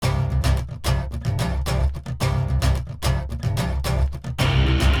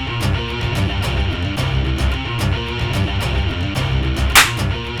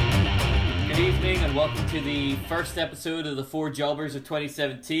first episode of the Four Jobbers of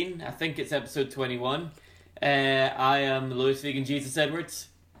 2017. I think it's episode 21. I am Lewis Vegan Jesus Edwards.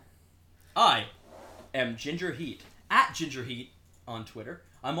 I am Ginger Heat, at Ginger Heat on Twitter.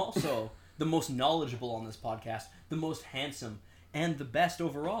 I'm also the most knowledgeable on this podcast, the most handsome, and the best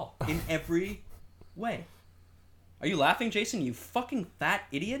overall in every way. Are you laughing, Jason? You fucking fat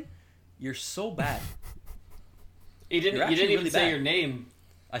idiot? You're so bad. You didn't really even say bad. your name.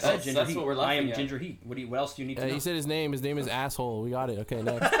 I said Ginger That's Heat. what we're I laughing am at. Ginger Heat. What else do you need to know? He said his name. His name is Asshole. We got it. Okay,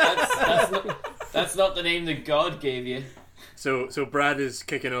 next. That's not the name that God gave you. So Brad is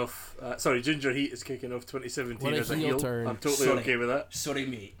kicking off. Ginger Heat is kicking off 2017 What a as a heel heel. turn. I'm totally Sorry. okay with that. Sorry,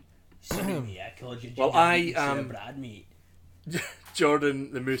 mate. Sorry, mate. I called you Ginger Well, I Heat, am- Brad, mate.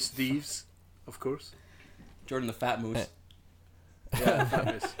 Jordan the Moose Thieves, of course. Jordan the Fat Moose. Yeah,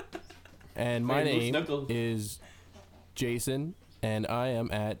 that is. And my Hey, Moose name Knuckles. is Jason, and I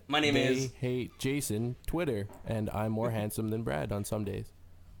am at My name They is- Hate Jason Twitter, and I'm more handsome than Brad on some days.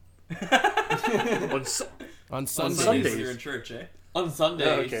 On Su- On On Sundays. Sundays. You're in church, eh? On Sundays,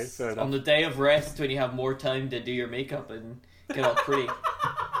 Oh, okay, fair enough. on the day of rest when you have more time to do your makeup and get all pretty.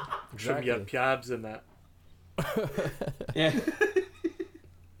 Trim your piabs and that. Yeah.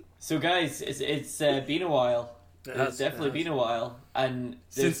 So guys, it's been a while. It It's has, definitely it has. been a while, and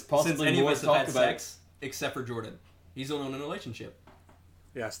there's Since possibly any of more us to have talk had about. sex, except for Jordan. He's the only one in a relationship.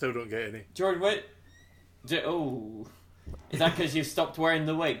 Yeah, I still don't get any. Jordan, what? Is that because you've stopped wearing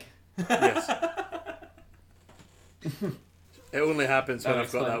the wig? Yes. It only happens when That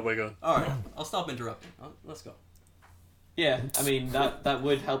I've got explains- that wig on. Alright, I'll stop interrupting. Let's go. Yeah, I mean that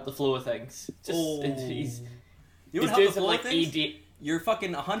would help the flow of things. Just he's You know what doing helped the some flow like of things? ED. You're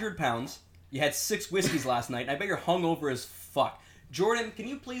fucking 100 pounds. You had 6 whiskeys last night. And I bet you're hungover as fuck. Jordan, can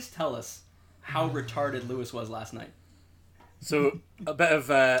you please tell us how retarded Lewis was last night? So a bit of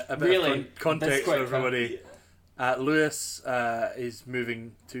Really? context That's quite for everybody. Lewis is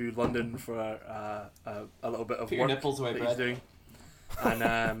moving to London for a little bit of Put your work nipples away, that he's Brad. doing,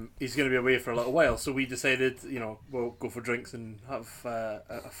 and he's going to be away for a little while. So we decided, we'll go for drinks and have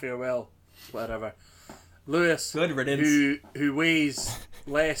a farewell, whatever. Lewis, Good riddance. who weighs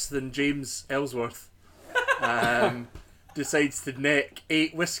less than James Ellsworth, decides to neck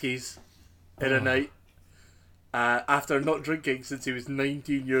 8 whiskies in a night. After not drinking since he was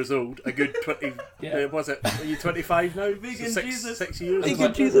 19 years old, a good 20. Yeah. Was it? Are you 25 now? Vegan So Jesus. 6 years.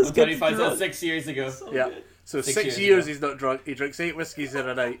 Vegan Jesus I'm gets 25, drunk. that's 6 years ago. Yeah. So 6 6 years years ago. he's not drunk. He drinks 8 whiskies in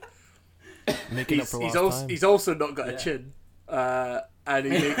a night. Making up for lost time. He's also not got Yeah. a chin, and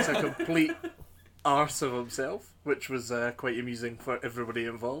he makes a complete arse of himself, which was quite amusing for everybody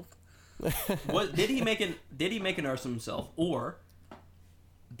involved. Did he make an arse of himself, or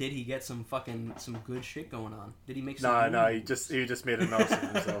did he get some good shit going on? Did he make some? No, he just made an arse of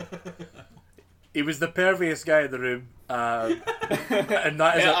himself. He was the perviest guy in the room, and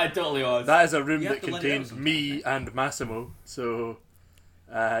that is I totally was. that is a room You have that to let it out contained me and Massimo. So,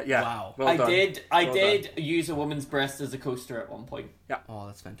 yeah. Wow. Well I done. did Well done. use a woman's breast as a coaster at one point. Oh,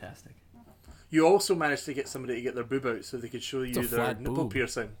 that's fantastic. You also managed to get somebody to get their boob out so they could show a you their flat nipple boob.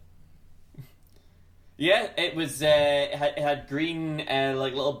 piercing. Yeah, it was. It had green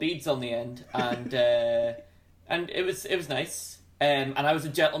like little beads on the end, and it was nice. And I was a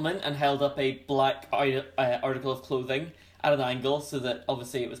gentleman and held up a black article of clothing at an angle so that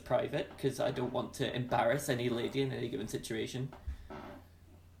obviously it was private because I don't want to embarrass any lady in any given situation.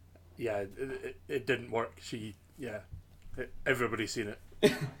 Yeah, it didn't work. Everybody's seen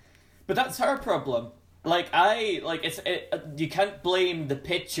it. But that's her problem. You can't blame the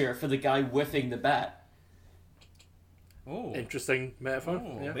pitcher for the guy whiffing the bat. Oh, Interesting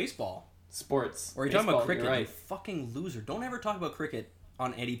metaphor. Yeah. baseball. Sports. Or are you talking about Baseball, cricket? you're You right. fucking loser. Don't ever talk about cricket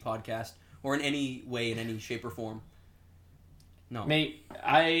on any podcast or in any way, in any shape or form. No. Mate,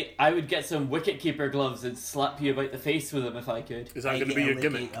 I would get some wicket-keeper gloves and slap you about the face with them if I could. Is that going to be your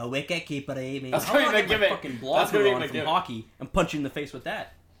gimmick? A wicket keeper, eh, mate? That's I'm gonna not be my getting gimmick. fucking That's gonna blocker be on my from gimmick. hockey and punch you in the face with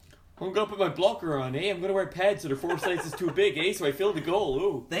that. I'm gonna put my blocker on, eh? I'm gonna wear pads that are 4 sizes too big, eh? So I fill the goal,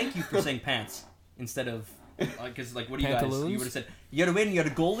 ooh. Thank you for saying pants instead of... Because, what do you guys... Pantaloons? You would have said, you're wearing your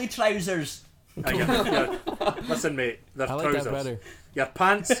goalie trousers. Listen, mate, they're I like trousers. that better. Your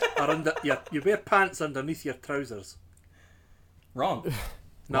pants are under. You wear pants underneath your trousers. Wrong.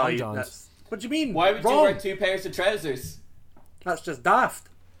 No, Long Johns. that's. What do you mean? Why would Wrong. you wear 2 pairs of trousers? That's just daft.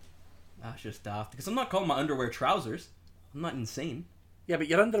 That's just daft. Because I'm not calling my underwear trousers. I'm not insane. Yeah, but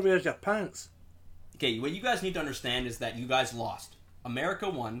your underwear is your pants. Okay, what you guys need to understand is that you guys lost. America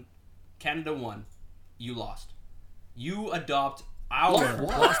won. Canada won. You lost. You adopt our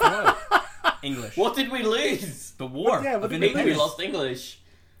Lost what? English. What did we lose? The war Yeah, what of did we Maybe we independence. lost English.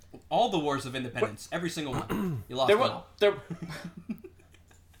 All the wars of independence, every single one. You lost them all.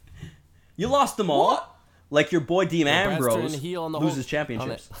 You lost them all. What? Like your boy Dean Ambrose heel on the loses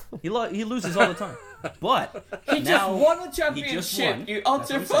championships. He loses all the time. But He just won a championship, just won. you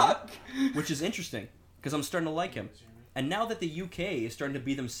That's utter what I'm fuck! which is interesting because I'm starting to like him. And now that the UK is starting to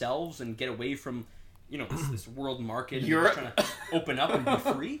be themselves and get away from, this world market, and Europe. trying to open up and be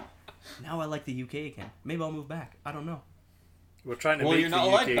free, now I like the UK again. Maybe I'll move back. I don't know. We're trying to Well, make you're the not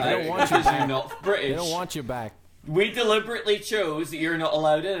UK allowed great. back They don't want you because you're back. not British. They don't want you back. We deliberately chose that you're not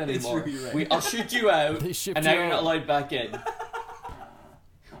allowed in anymore. true, you're right. We ushered you out, They shipped and now you you're not out. allowed back in.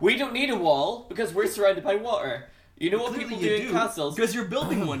 We don't need a wall because we're surrounded by water. You know what Clearly people you do in castles? Because you're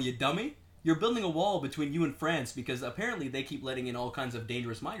building one, you dummy. You're building a wall between you and France because apparently they keep letting in all kinds of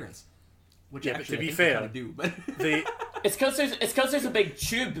dangerous migrants. Which Yeah, but actually to be I think they fair, kind of do. But They, It's because there's a big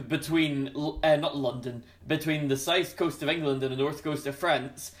tube between not London, between the south coast of England and the north coast of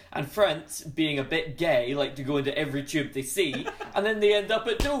France, and France, being a bit gay, like to go into every tube they see, and then they end up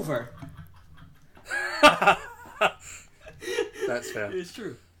at Dover. that's fair. it's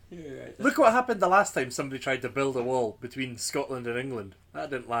true. You're right. Look what happened the last time somebody tried to build a wall between Scotland and England. That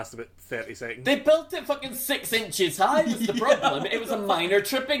didn't last about 30 seconds. They built it fucking 6 inches high, was the problem. It was a minor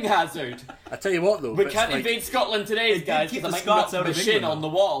tripping hazard. I tell you what though, We it's can't like invade Scotland today, did guys, keep because I the might knock Scots out the of shin England, on the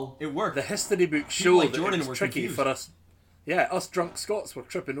wall. It worked. the history books show like that Jordan it were was tricky confused. for us. Yeah, us drunk Scots were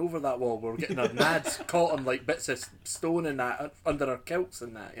tripping over that wall. We were getting our nads caught on like bits of stone and that under our kilts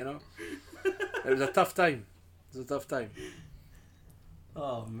and that, It was a tough time.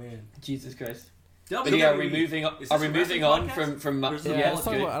 Oh man. Jesus Christ. WWE. But yeah, are we moving on? Is this Are we a moving wrestling on podcast? from Or is it Yeah, Yeah, let's that's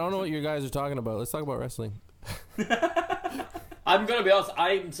talk good. about. I don't know what you guys are talking about. Let's talk about wrestling. I'm gonna be honest.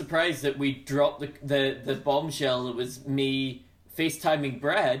 I'm surprised that we dropped the bombshell that was me FaceTiming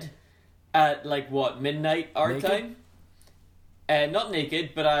Brad at midnight our Naked? time. Not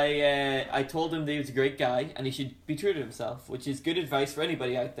naked, but I told him that he was a great guy and he should be true to himself, which is good advice for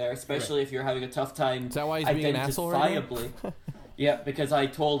anybody out there, especially if you're having a tough time. Is that why he's being an asshole right now? identifiably. Yeah, because I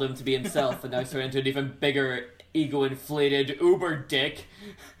told him to be himself, and now he's turned into an even bigger ego-inflated uber dick.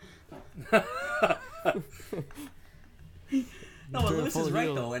 No, but Turn Lewis full is right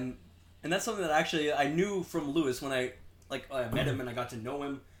heel. though, and that's something that actually I knew from Lewis when I met him and I got to know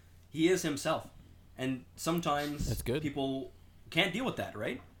him. He is himself, and sometimes That's good. people can't deal with that,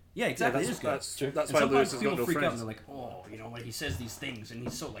 right? Yeah, exactly. It is good. That's True. that's And why sometimes Lewis has people got no freak out and friends. they're like, oh, he says these things and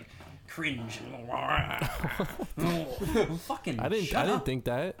he's so cringe and well, fucking. I didn't think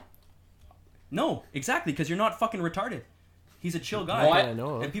that. No, exactly, because you're not fucking retarded. He's a chill guy, No, I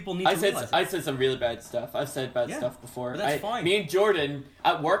know of. and people need to realize I it. said some really bad stuff. I've said bad Yeah, stuff before. but that's fine. Me and Jordan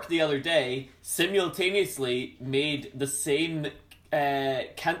at work the other day simultaneously made the same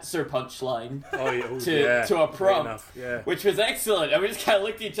cancer punchline, Oh, yeah, to a right prompt. enough, Yeah, which was excellent. And we just kind of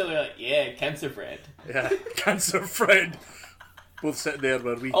looked at each other like, "Yeah, cancer friend." yeah. Cancer friend. Both sitting there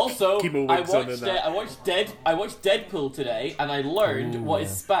where we Also, chemo I wigs on and watched that. I watched Deadpool today, and I learned Ooh, what is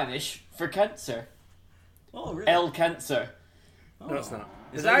yeah. Spanish for cancer. Oh, really? El cancer. No, it's not.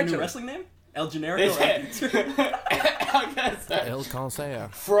 Is It's that your actually- new wrestling name? El Generico? Is El it? Cancer? El cancer. El Conseil.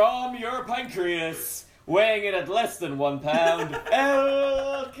 From your pancreas, weighing it at less than 1 pound,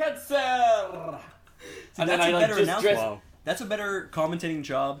 El Cancer! See, that's a better announcement. dressed... Wow. That's a better commentating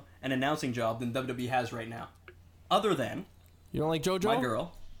job and announcing job than WWE has right now. Other than You don't like JoJo? my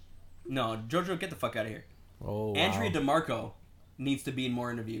girl. No, JoJo, get the fuck out of here. Oh, Andrea wow. DeMarco needs to be in more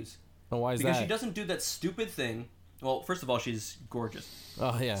interviews. And why is Because that? she doesn't do that stupid thing. Well, first of all, she's gorgeous.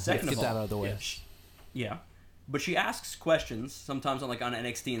 Oh yeah. Second Let's of get all, that out of the way. Yeah. But she asks questions, sometimes on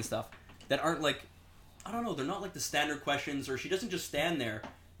NXT and stuff, that aren't I don't know, they're not the standard questions, or she doesn't just stand there.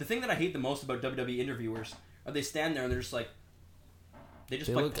 The thing that I hate the most about WWE interviewers are they stand there and they're just they just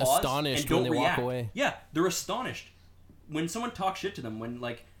They look pause astonished and don't when they walk react. away. Yeah, they're astonished. When someone talks shit to them, when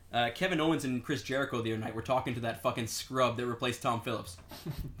Kevin Owens and Chris Jericho the other night were talking to that fucking scrub that replaced Tom Phillips.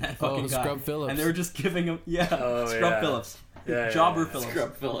 That fucking guy. Scrub Phillips. And they were just giving him, Oh, Scrub yeah. Phillips. Yeah, Jobber yeah. Phillips.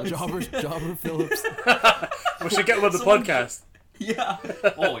 Scrub Phillips. Jobber Phillips. We should get him on the Someone- podcast. Yeah.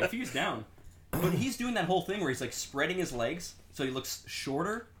 Oh, if he's down. But he's doing that whole thing where he's spreading his legs so he looks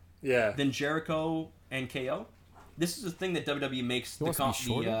shorter Yeah. than Jericho and KO. This is the thing that WWE makes He wants to be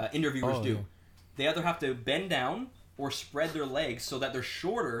shorter? interviewers Oh, do. yeah. They either have to bend down or spread their legs so that they're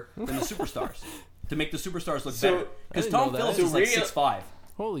shorter than the superstars to make the superstars look So- better. Because I didn't Tom know Phillips that. is So real- 6'5".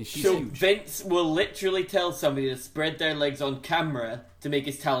 Holy shit. So huge. Vince will literally tell somebody to spread their legs on camera to make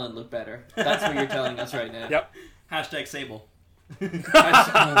his talent look better. That's what you're telling us right now. Yep. Hashtag Sable.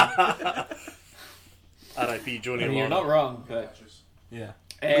 R.I.P. Joni I mean, you're Lawler. not wrong, but Yeah. Uh,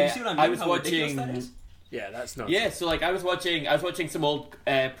 But you see what I mean? I was How ridiculous watching. that is? Yeah, that's not. Yeah, so like I was watching some old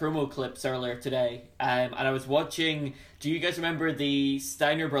promo clips earlier today, and I was watching. Do you guys remember the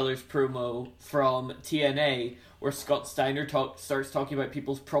Steiner Brothers promo from TNA where Scott Steiner starts talking about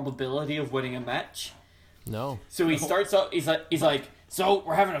people's probability of winning a match? No. So he starts up. He's like, so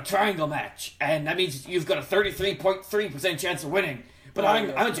we're having a triangle match, and that means you've got a 33.3% chance of winning. But I'm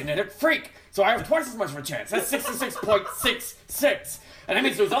a genetic freak, so I have twice as much of a chance. That's 66.66. And that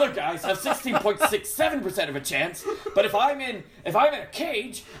means those other guys have 16.67% of a chance. But if I'm in a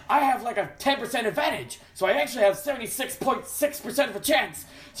cage, I have like a 10% advantage. So I actually have 76.6% of a chance.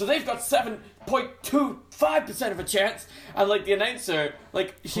 So they've got 7.25% of a chance. And like the announcer,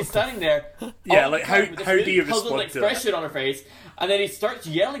 like she's standing there. Yeah, like how with this do really you puzzled respond to expression that? on her face. And then he starts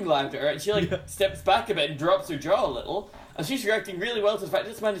yelling louder, and she like steps back a bit and drops her jaw a little. And she's reacting really well to the fact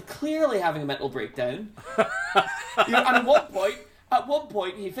that this man is clearly having a mental breakdown. And at one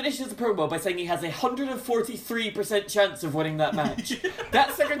point, he finishes the promo by saying he has a 143% chance of winning that match.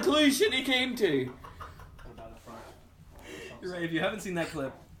 That's the conclusion he came to. You're right. If you haven't seen that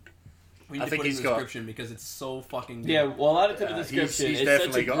clip, we need I to think put it in he's the got- description because it's so fucking good. Yeah, well, I'll add it to the description. He's It's such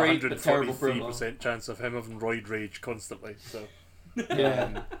definitely a got great but terrible promo. 143% chance of him having roid rage constantly. So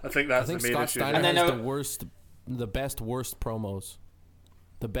Yeah. I think that's I think the main Scott issue. Steiner And then has I- the best worst promos.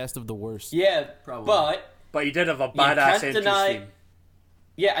 The best of the worst. Yeah, Probably. But he did have a badass can't entrance deny- theme.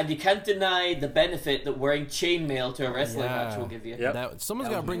 Yeah, and you can't deny the benefit that wearing chainmail to a wrestling Yeah. match will give you. Yep. Someone's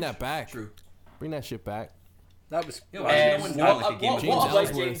That got to was bring huge. that back. True. Bring that shit back. That was. Yeah, why did no one want like a game what of James about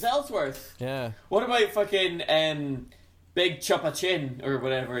Ellsworth. James Ellsworth? Yeah. What about fucking Big Choppa Chin, or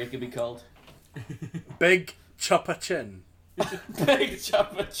whatever he could be called? Big Choppa Chin. Big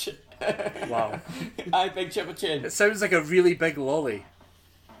Choppa Chin. Wow. Aye, Big Choppa Chin. It sounds like a really big lolly.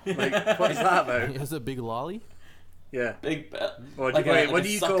 Like, what is that He about? has a big lolly. Yeah. Big, What like do a, you, like what a do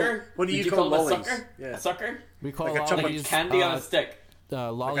you sucker? call? What do Would you call it a lollies? sucker? Yeah. A sucker? We call Like a chopper- Like lollies candy on a stick.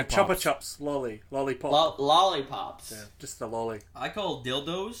 lollipops. Like a Chupa Chups lollipop. Lollipops. Yeah, just a lolly. I call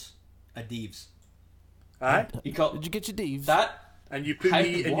dildos a Deeves. Aye. You call Did you get your Deves? that? And you put How-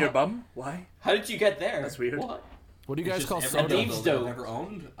 me in what? your bum? Why? How did you get there? That's weird. What? What do you guys It's call just soda? every Deeves dildo that dough. I've ever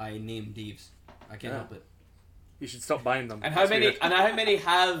owned, I name Deeves. I can't Yeah. help it. You should stop buying them. And how That's many? weird. And how many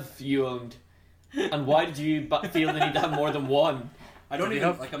have you owned? And why did you feel the need to have more than one? I don't Do you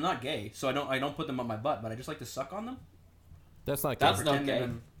even have- like. I'm not gay, so I don't put them on my butt, but I just like to suck on them. That's not That's gay. not Pretend gay.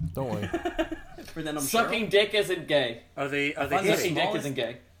 I'm- Don't worry. Pretend I'm Sucking dick isn't gay. Are they I find gay? this- Sucking dick smallest- isn't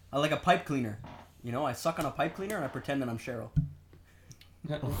gay. I like a pipe cleaner. You know, I suck on a pipe cleaner and I pretend that I'm Cheryl,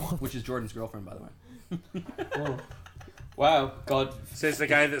 which is Jordan's girlfriend, by the way. Oh. Wow, God. Says the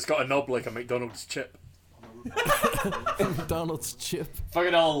guy that's got a knob like a McDonald's chip. McDonald's chip.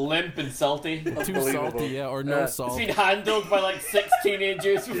 Fucking all limp and salty. Too Unbelievable. salty, yeah, or no Yeah. It's salt. been handled by like 6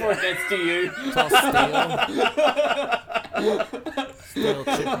 teenagers before it gets to you. It's all stale. Stale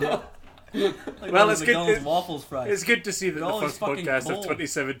chip dip. Like Well, those it's good- McDonald's it- waffles fries. It's good to see that They're the always first fucking podcast of cold.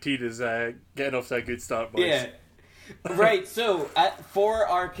 2017 is getting off to a good start, boys. Yeah. Right, so for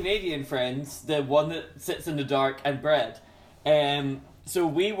our Canadian friends, the one that sits in the dark and bread, so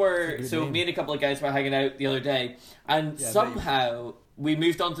me name. and a couple of guys were hanging out the other day, and Yeah, somehow we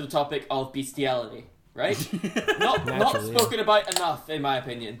moved on to the topic of bestiality, right? not Naturally, spoken about enough, in my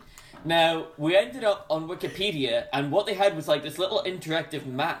opinion. Now, we ended up on Wikipedia, and what they had was like this little interactive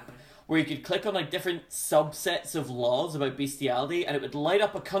map where you could click on like different subsets of laws about bestiality, and it would light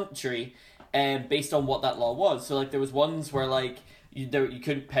up a country based on what that law was. So like there was ones where like you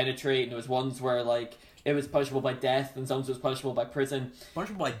couldn't penetrate, and there was ones where like it was punishable by death, and some was punishable by prison.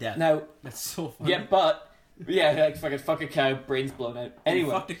 Punishable by death. Now, That's so funny. yeah, but yeah, like fuck a cow, brains blown out. You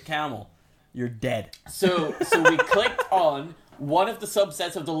Anyway, fucked a camel. You're dead. so we clicked on one of the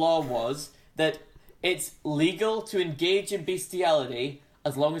subsets of the law was that it's legal to engage in bestiality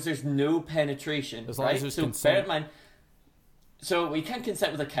as long as there's no penetration. As long right? as there's so consent. bear in mind. So we can't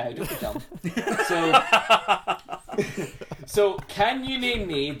consent with a cow. Don't be dumb. So can you name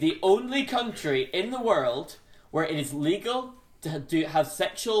me the only country in the world where it is legal to have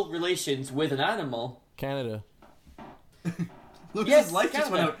sexual relations with an animal? Canada. Lucas's Yes, light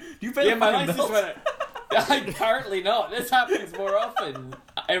just went Canada. out. Do you pay Yeah, the my fucking license bills? went out. Apparently not. This happens more often.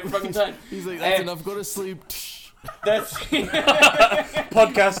 Every fucking time. He's like, that's Eh, enough. Go to sleep. That's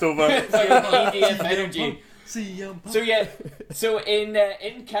Podcast over. EDF energy. CM Punk. So yeah, so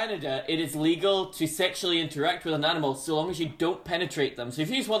in Canada, it is legal to sexually interact with an animal so long as you don't penetrate them. So if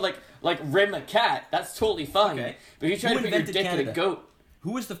you just want like rim a cat, that's totally fine. Okay. But if you try Who to put your invented dick in a Canada? goat,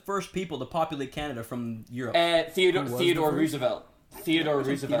 Who was the first people to populate Canada from Europe? Theodore Who was Theodore the first? Roosevelt. Theodore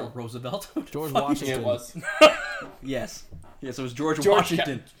Roosevelt. Roosevelt? George Fuck. Washington. Yeah, it was Yes. Yes, it was George George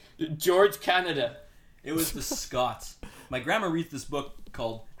Washington. George Canada. It was the Scots. My grandma reads this book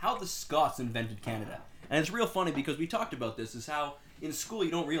called How the Scots Invented Canada. And it's real funny because we talked about this, is how in school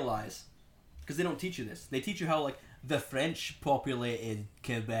you don't realize, because they don't teach you this. They teach you how, like, the French populated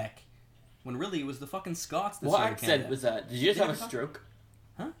Quebec. When really it was the fucking Scots that What started accent Canada. was that? Did you just have a stroke?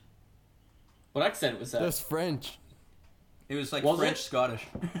 Huh? What accent was that? That's French. It was like Was it? French-Scottish.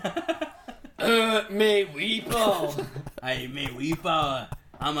 Me weeple. Hey, mate,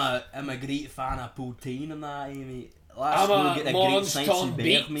 I'm a great fan of poutine and that, mate. Let's I'm go a get a great Monster Saint-Hubert,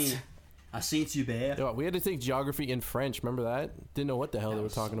 beat. mate. A Saint-Hubert. Yeah, we had to take geography in French. Remember that? Didn't know what the hell they were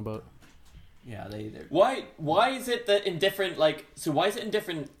talking about. Yeah, they're... Why is it that in different, like, so why is it in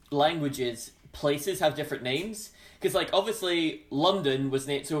different languages places have different names? Because, like, obviously London was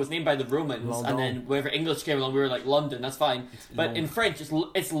named, so it was named by the Romans, London. and then whenever English came along, we were like London, that's fine. But in French,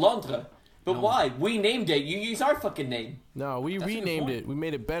 it's Londres. But why? We named it. You use our fucking name. No, we That's a good renamed point. it. We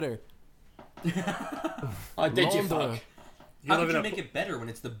made it better. Oh, did you Londres. fuck? How live could in you a- make it better when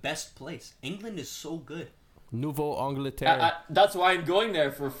it's the best place? England is so good. Nouveau Angleterre. That's why I'm going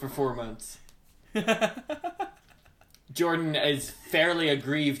there for 4 months. Jordan is fairly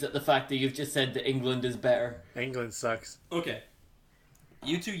aggrieved at the fact that you've just said that England is better. England sucks. Okay.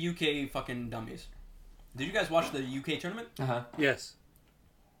 You two UK fucking dummies. Did you guys watch the UK tournament? Uh-huh. Yes.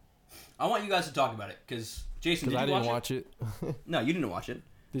 I want you guys to talk about it, because Jason, Because did I you didn't watch it? watch it. No, you didn't watch it.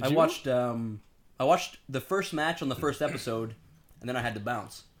 Did I you? watched the first match on the first episode, and then I had to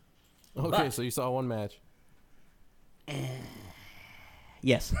bounce. Okay, But- so you saw one match.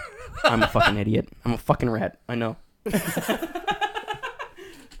 Yes. I'm a fucking idiot. I'm a fucking rat. I know.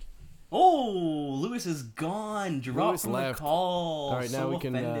 Oh, Lewis is gone. Dropped Lewis from left. the call. All right, now so we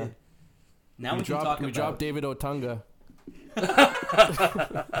can, offended. Now we can dropped, talk we about... dropped David Otunga.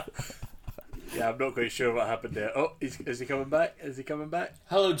 Yeah, I'm not quite sure what happened there. Oh, is he coming back? Is he coming back?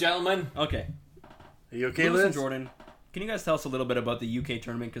 Hello, gentlemen. Okay. Are you okay, Lewis and Liz? Jordan, can you guys tell us a little bit about the UK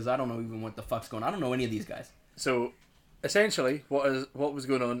tournament? Because I don't know even what the fuck's going on. I don't know any of these guys. So, essentially, what was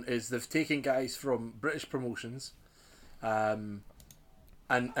going on is they've taken guys from British promotions, and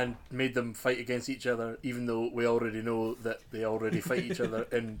made them fight against each other, even though we already know that they already fight each other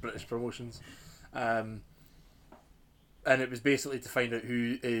in British promotions. And it was basically to find out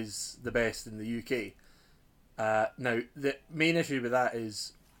who is the best in the UK. Now, the main issue with that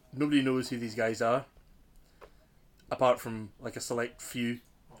is nobody knows who these guys are, apart from like a select few,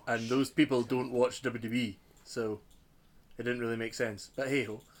 and those people don't watch WWE, so it didn't really make sense. But hey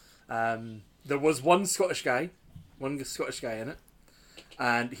ho, there was one Scottish guy in it,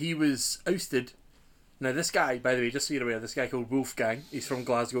 and he was ousted. Now this guy, by the way, just so you're aware, this guy called Wolfgang, he's from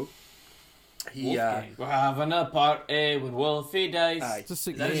Glasgow. He We're having a party when Wolfie dies. aye. It's a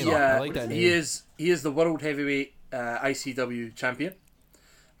sick That is name. not- I like that name. he is the world heavyweight ICW champion.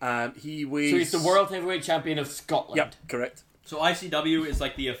 He weighs. So he's the world heavyweight champion of Scotland. Yep, correct. So ICW is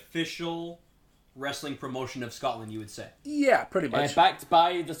like the official wrestling promotion of Scotland, you would say. Yeah, pretty much. Backed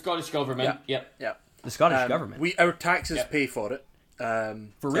by the Scottish government. Yep. Yeah. The Scottish government. Our taxes Yep. pay for it. For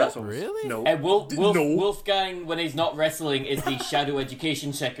so real? that's always- Really? No. Wolfgang, No. when he's not wrestling, is the shadow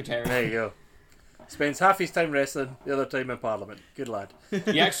education secretary. There you go. Spends half his time wrestling, the other time in Parliament. Good lad.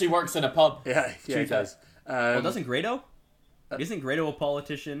 He actually works in a pub. Yeah, he True does. Well, doesn't Grado? Isn't Grado a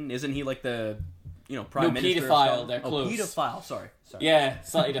politician? Isn't he like the, prime No, minister? of paedophile, Scotland? they're close. Pedophile. Sorry. Yeah,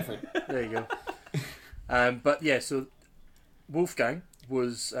 slightly different. There you go. But yeah, so Wolfgang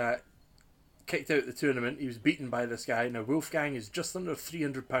was kicked out of the tournament. He was beaten by this guy. Now Wolfgang is just under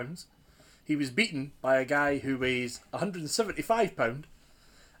 £300. He was beaten by a guy who weighs £175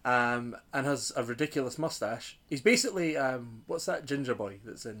 and has a ridiculous mustache. He's basically what's that ginger boy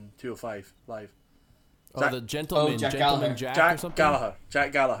that's in 205 Live? Oh, the gentleman, Jack gentleman Gallagher. Jack, or Jack something. Gallagher.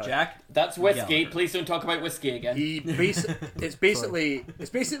 Jack Gallagher. Jack. That's whiskey. Gallagher. Please don't talk about whiskey again. It's basically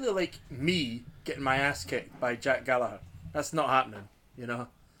like me getting my ass kicked by Jack Gallagher. That's not happening.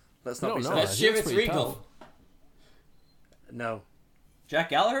 Let's not No, be no, silly. Let's he share looks it's pretty regal. tough. No, Jack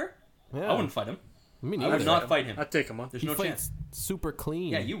Gallagher? Yeah. I wouldn't fight him. Me I neither. would not fight him. I'd take him on. There's He no fights chance. super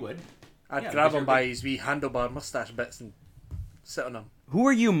clean. Yeah, you would. I'd Yeah, grab because him by you're his wee handlebar mustache bits and sit on him. Who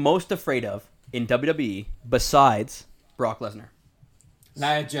are you most afraid of in WWE besides Brock Lesnar?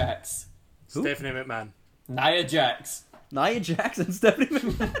 Nia Jax. Who? Stephanie McMahon. Nia Jax. Nia Jax and Stephanie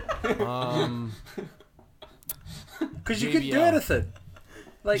McMahon. Because you could do JBL. anything.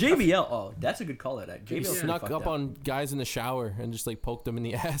 Like JBL. Oh, that's a good call. That He JBL snuck up on guys in the shower and just like poked them in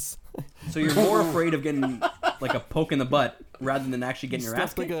the ass. So you're more afraid of getting like a poke in the butt rather than actually getting your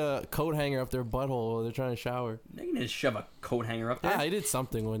ass Stuffed kicked. like a coat hanger up their butthole while they're trying to shower. You can just shove a coat hanger up there. Yeah, he did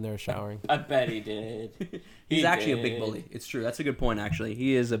something when they were showering. I bet he did. He's actually a big bully. It's true. That's a good point, actually.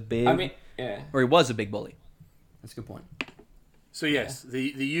 He is a big... I mean, yeah. Or he was a big bully. That's a good point. So yes,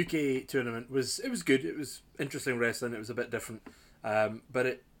 the UK tournament was good. It was interesting wrestling. It was a bit different,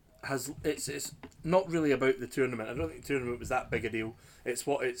 but it's not really about the tournament. I don't think the tournament was that big a deal. It's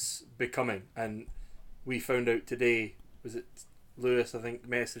what it's becoming, and we found out today. Was it Lewis? I think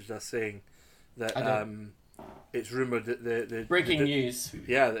messaged us saying that it's rumored that the Breaking news.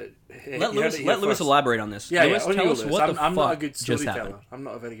 Yeah, Let Lewis elaborate on this. Yeah, Lewis, yeah. Tell us what the I'm fuck not a good just storyteller. happened. I'm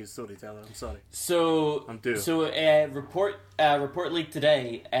not a very good storyteller. I'm sorry. So I'm due. report leaked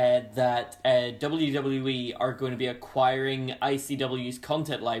today that WWE are going to be acquiring ICW's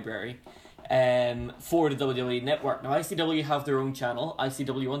content library for the WWE network. Now ICW have their own channel,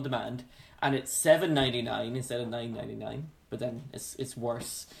 ICW On Demand, and it's $7.99 instead of $9.99. But then it's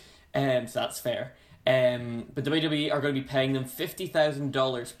worse, so that's fair. But WWE are going to be paying them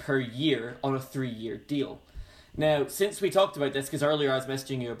 $50,000 per year on a 3-year deal. Now, since we talked about this, because earlier I was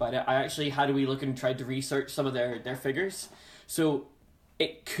messaging you about it, I actually had a wee look and tried to research some of their figures. So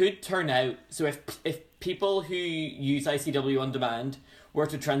it could turn out, so if people who use ICW On Demand were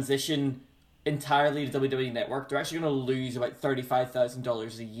to transition entirely to WWE Network, they're actually going to lose about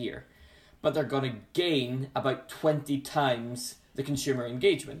 $35,000 a year. But they're going to gain about 20 times the consumer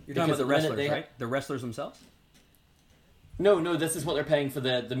engagement. You're talking about the wrestlers, right? The wrestlers themselves? No, this is what they're paying for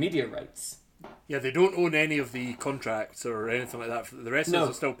the media rights. Yeah, they don't own any of the contracts or anything like that. The wrestlers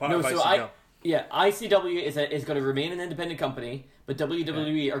are still part of ICW. ICW is going to remain an independent company, but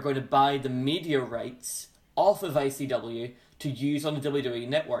WWE are going to buy the media rights off of ICW to use on the WWE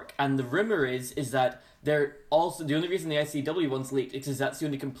network. And the rumor is that they're also, the only reason the ICW one's leaked is because that's the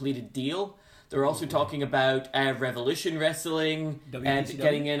only completed deal. They're also talking about Revolution Wrestling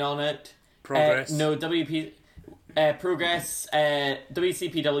getting in on it. Progress. Progress,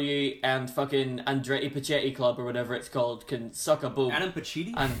 WCPW, and fucking Andretti Pacetti Club, or whatever it's called, can suck a boob. Adam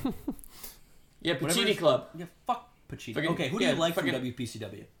Pacetti? Yeah, Pacetti Club. Yeah, fuck Pacetti. Fucking, okay, who do you like from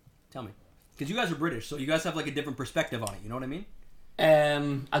WPCW? Tell me. Because you guys are British, so you guys have like a different perspective on it, you know what I mean?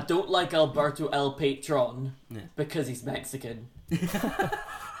 I don't like Alberto El Patron because he's Mexican. We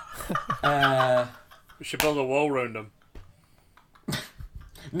should build a wall around him.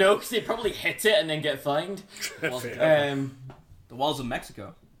 No, because he'd probably hit it and then get fined. The walls of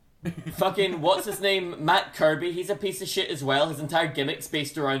Mexico. Fucking, what's his name? Matt Kirby. He's a piece of shit as well. His entire gimmick's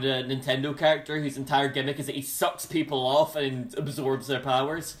based around a Nintendo character whose entire gimmick is that he sucks people off and absorbs their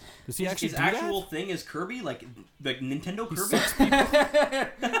powers. Does he actually his do actual that? thing is Kirby? Like Nintendo Kirby?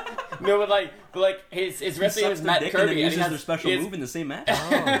 No, but like his wrestling name is Matt Kirby. And then uses he has their special move in the same match?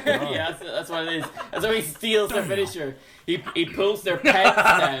 Yeah, that's what it is. That's how he steals their finisher. He pulls their pants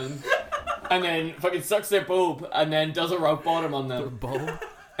down and then fucking sucks their bulb and then does a rock bottom on them.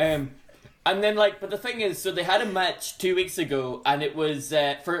 And then but the thing is, so they had a match 2 weeks ago, and it was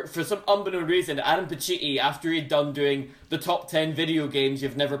for some unbeknown reason, Adam Pacetti, after he'd done doing the top 10 video games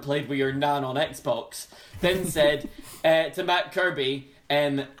you've never played with your nan on Xbox, then said to Matt Kirby,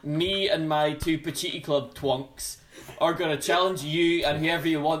 me and my 2 Pacetti Club twonks are going to challenge you and whoever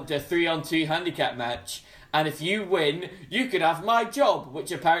you want to a 3-on-2 handicap match, and if you win, you could have my job,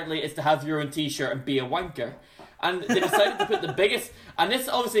 which apparently is to have your own t-shirt and be a wanker. And they decided to put the biggest... And this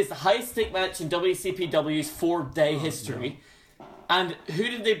obviously is the highest stake match in WCPW's 4-day history. No. And who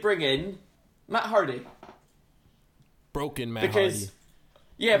did they bring in? Matt Hardy. Broken Matt Hardy.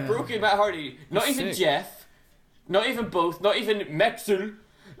 Yeah, broken Matt Hardy. Not even Jeff. Not even both. Not even Mexel.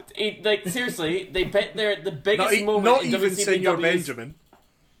 Like, seriously, they bet they're the biggest moment not in even WCPW's... Senor Benjamin.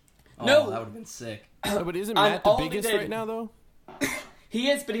 No. That would have been sick. No, but isn't Matt the biggest right now, though? He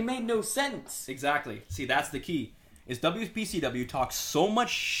is, but he made no sense. Exactly. See, that's the key. Is WPCW talks so much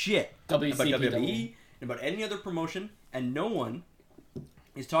shit about WWE and about any other promotion, and no one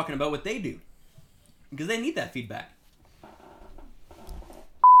is talking about what they do. Because they need that feedback.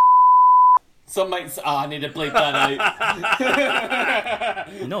 Some might say, I need to bleep that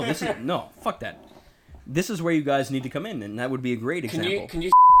out. No, fuck that. This is where you guys need to come in, and that would be a great example. Can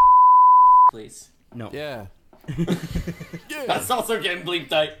you please? No. Yeah. That's also getting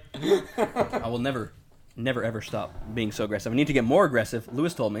bleeped out. I will never ever stop being so aggressive. I need to get more aggressive.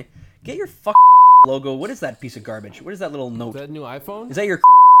 Lewis told me, get your logo. What is that piece of garbage? What is that little note? Is that a new iPhone? Is that your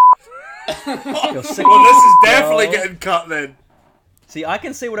Well, this is definitely getting cut then. See, I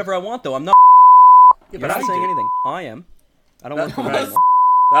can say whatever I want, though. I'm not You're not saying anything. I am. I don't want to anymore.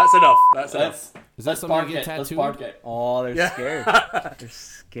 That's enough. That's enough. Is that something you get tattooed? Oh, they're scared. They're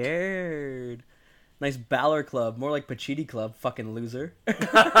scared. Nice Balor Club. More like Pachiti Club, fucking loser.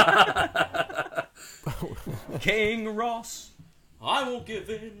 King Ross. I won't give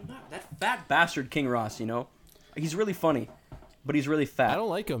in. That fat bastard King Ross, you know? He's really funny, but he's really fat. I don't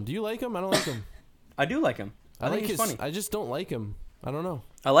like him. Do you like him? I don't like him. I do like him. I think he's funny. I just don't like him. I don't know.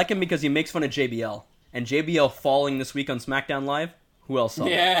 I like him because he makes fun of JBL. And JBL falling this week on SmackDown Live, who else saw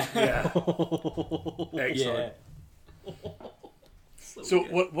Yeah. Yeah. Excellent. So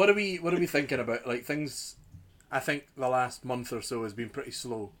what are we thinking about? Like, things, I think the last month or so has been pretty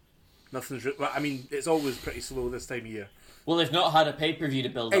slow. Nothing's. I mean, it's always pretty slow this time of year. Well, they've not had a pay-per-view to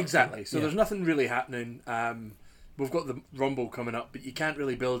build up. Exactly. So there's nothing really happening. We've got the Rumble coming up, but you can't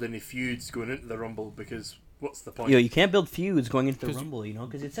really build any feuds going into the Rumble because what's the point? You can't build feuds going into the Rumble, you know,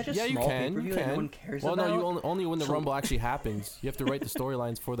 because it's such a small pay-per-view you that can. no one cares well, about. no, you only when the Rumble actually happens. You have to write the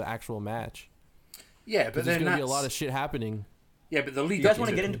storylines for the actual match. Yeah, but there's then going to be a lot of shit happening. Yeah, but the lead. You guys want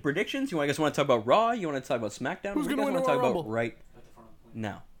to get into predictions? You guys want to talk about Raw? You want to talk about SmackDown? Who's going to win the Royal Rumble? About right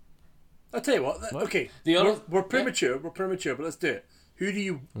now? I'll tell you what. Okay, we're premature. We're premature, but let's do it. Who do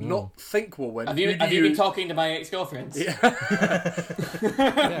you not think will win? Have you been talking to my ex-girlfriends? Yeah.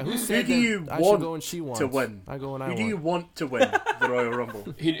 Yeah, who said do you I want should go and she wants? to win? I go and I Who want. do you want to win the Royal Rumble?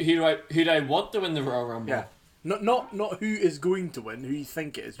 Who do I want to win the Royal Rumble? Yeah. Not who is going to win, who you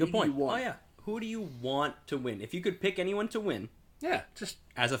think it is. Good Who point. Do you want? Oh yeah. Who do you want to win? If you could pick anyone to win, Yeah, just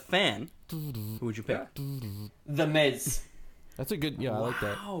as a fan, who would you pick? The Miz. That's a good. Yeah, I like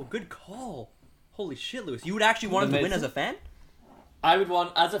that. Wow, good call. Holy shit, Lewis! You would actually want him to win as a fan? I would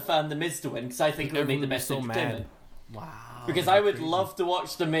want, as a fan, The Miz to win, because I think it would make the best so entertainment. Wow. Because I would love to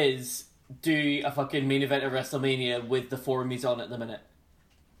watch The Miz do a fucking main event of WrestleMania with the four he's on at the minute.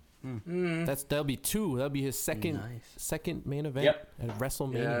 That'll be two. That'll be his second main event at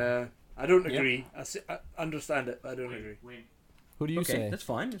WrestleMania. yeah. I don't agree. I understand it, but I don't agree. Who do you say? That's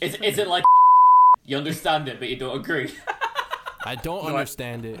fine. Is it like you understand it, but you don't agree? I don't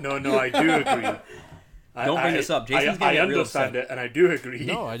understand it. No, I do agree. Don't bring this up. Jason's I getting real understand upset. it, and I do agree.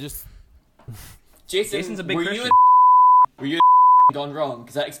 No, I just. Jason's a big were Christian. were you gone wrong?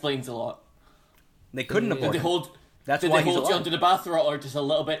 Because that explains a lot. They couldn't Did abort they him. hold? That's Did why they he's hold you alive. onto the bath roller just a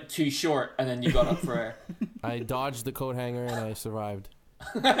little bit too short, and then you got up for air? I dodged the coat hanger and I survived.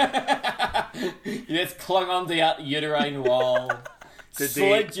 You just clung on the uterine wall,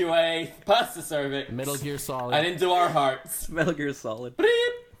 slid your way past the cervix, Metal Gear Solid. and into our hearts. Metal Gear Solid.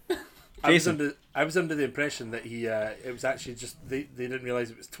 I was under the impression that it was actually just they didn't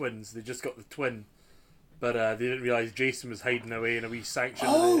realise it was twins. They just got the twin, but they didn't realise Jason was hiding away in a wee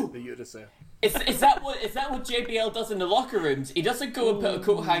sanctuary in the uterus there. Is that what JBL does in the locker rooms? He doesn't go and put a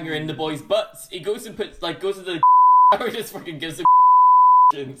coat hanger in the boys' butts. He goes and goes into the or just fucking gives them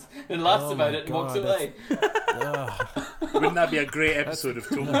and laughs about it and walks away. Wouldn't that be a great episode of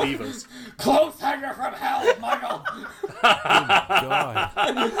Total Divas? Close hanger from hell, Michael. God.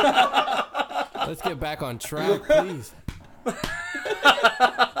 Let's get back on track, please.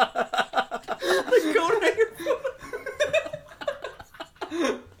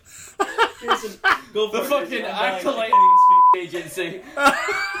 Jason, go for The it. fucking acolyte agency.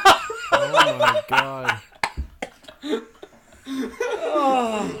 Oh my God.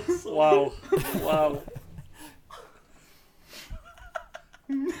 Wow.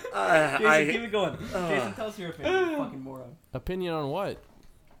 Jason, keep it going. Jason, tell us your opinion, you fucking moron. Opinion on what?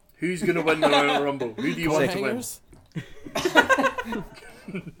 Who's gonna win the Royal Rumble? Who do you want to win? Hangers?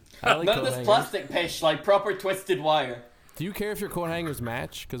 I like None of coat this hangers. plastic pish, like proper twisted wire. Do you care if your coat hangers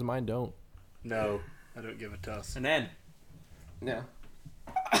match? Because mine don't. No, I don't give a toss. And then, No.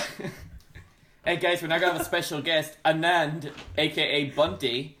 Hey guys, we're now gonna have a special guest, Anand, aka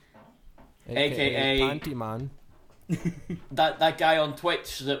Bunty, AKA Panty Man. that guy on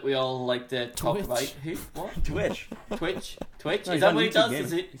Twitch that we all like to talk Twitch? about. Who? What? Twitch. Twitch? No, Is he's that on what he YouTube does?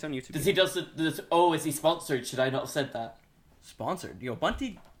 Gaming. He's on YouTube. Does he does this? Oh, is he sponsored? Should I not have said that? Sponsored. Yo,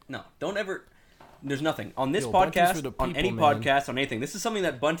 Bunty, no, don't ever. There's nothing. On this Yo, Bunty's for podcast, the on people, any man. podcast, on anything, this is something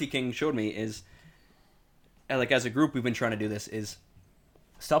that Bunty King showed me is, like, as a group, we've been trying to do this, is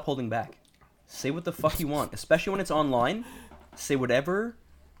stop holding back. Say what the fuck you want, especially when it's online. Say whatever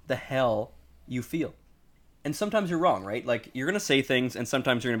the hell you feel. And sometimes you're wrong, right? Like, you're going to say things, and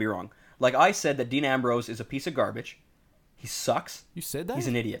sometimes you're going to be wrong. Like, I said that Dean Ambrose is a piece of garbage. He sucks. You said that? He's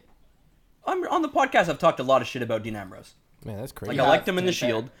an idiot. On the podcast, I've talked a lot of shit about Dean Ambrose. Man, that's crazy. Like, I liked him in the to be fair.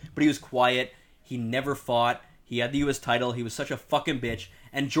 Shield, but he was quiet. He never fought. He had the U.S. title. He was such a fucking bitch.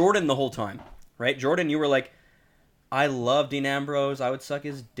 And Jordan the whole time, right? Jordan, you were like, I love Dean Ambrose. I would suck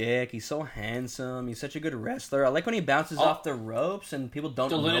his dick. He's so handsome. He's such a good wrestler. I like when he bounces off the ropes and people don't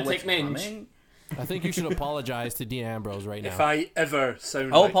The know lunatic what's minge. coming. I think you should apologize to Dean Ambrose right now. If I ever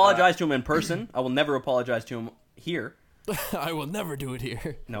sound I'll like apologize to him in person. I will never apologize to him here. I will never do it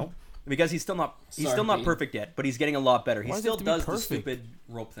here. No, because he's still not Sorry. perfect yet, but he's getting a lot better. He Why does it still have to be does the perfect? stupid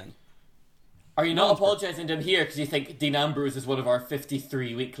rope thing. Are you not apologising to him here because you think Dean Ambrose is one of our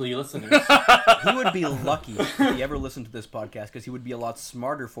 53 weekly listeners? He would be lucky if he ever listened to this podcast because he would be a lot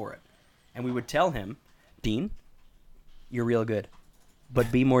smarter for it. And we would tell him, Dean, you're real good,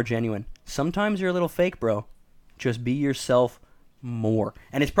 but be more genuine. Sometimes you're a little fake, bro. Just be yourself more.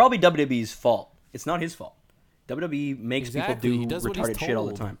 And it's probably WWE's fault. It's not his fault. WWE makes Exactly. He people does do what he's retarded shit all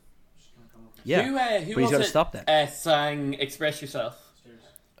the told. time. Yeah, Who but he's was got to it, stop that. sang Express Yourself?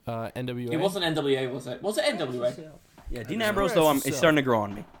 NWA. It wasn't NWA, was it? Was it NWA? Yeah, Dean Ambrose, though, it's starting to grow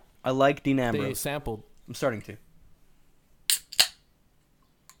on me. I like Dean They Ambrose. sampled. I'm starting to.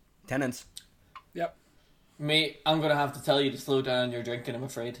 Tenants. Yep. Mate, I'm going to have to tell you to slow down on your drinking, I'm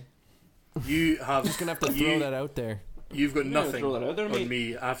afraid. You have Just gonna have to throw that out there. You've got nothing throw that out there, on mate.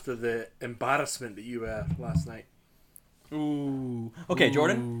 me after the embarrassment that you were last night. Ooh. Okay,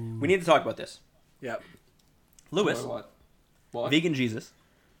 Jordan, we need to talk about this. Yep. Lewis, What? Vegan Jesus,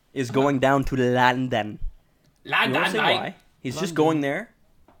 is going down to London. You want to say why? He's just going there.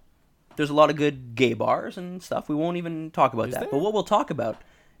 There's a lot of good gay bars and stuff. We won't even talk about Is that. there? But what we'll talk about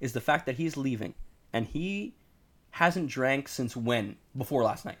is the fact that he's leaving. And he hasn't drank since when? Before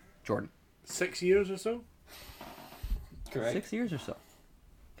last night, Jordan. 6 years or so? Correct. 6 years or so.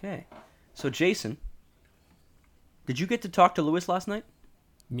 Okay. So, Jason, did you get to talk to Lewis last night?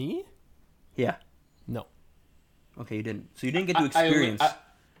 Me? Yeah. No. Okay, you didn't. So you didn't get to experience.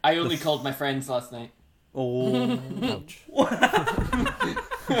 I only called my friends last night. Oh. Ouch.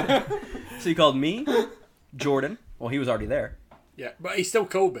 So you called me, Jordan. Well, he was already there. Yeah, but he still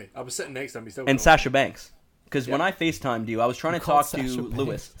called me. I was sitting next to him. He still And called Sasha Banks. Because when Yeah. I FaceTimed you, I was trying to called talk to Sasha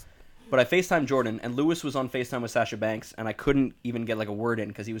Lewis. Banks. But I FaceTimed Jordan, and Lewis was on FaceTime with Sasha Banks, and I couldn't even get like a word in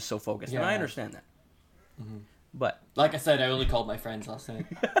because he was so focused. And I Yeah. understand that. But, Like I said, I only called my friends last night.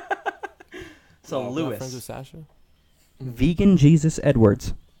 so Not Lewis, friends with Sasha? Vegan Jesus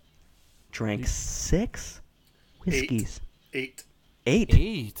Edwards, drank 6 whiskeys. 8. 8?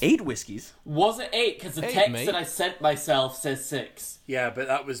 8. 8 whiskeys? Was it 8? Because the 8, text mate. that I sent myself says 6. Yeah, but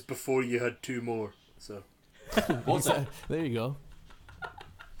that was before you had 2 more. So Was it? There you go.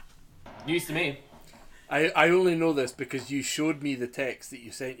 News to me. I only know this because you showed me the text that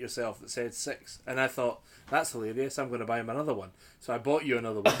you sent yourself that said 6, and I thought that's hilarious. I'm going to buy him another one, so I bought you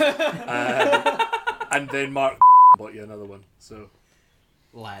another one, and then Mark bought you another one. So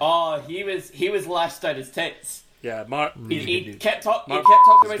Lad. Oh, he was lashed out his tits. yeah, Mark. He kept talking Mark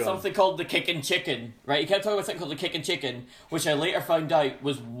about is gone. something called the kickin' chicken, right? He kept talking about something called the kickin' chicken, which I later found out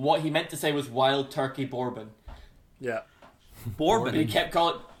was what he meant to say was wild turkey bourbon. Yeah, Bourbon. He kept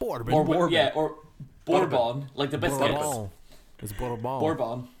calling it Bourbon. Bourbon. Yeah, or Bourbon, like the biscuits. Bourbon. It's Bourbon.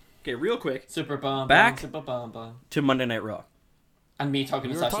 Bourbon. Okay, real quick. Super bomb. Back. Super bomb. Bomb. To Monday Night Raw. And me talking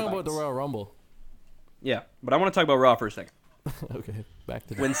We to were Sasha talking about the Banks. Royal Rumble. Yeah, but I want to talk about Raw for a second. Okay, back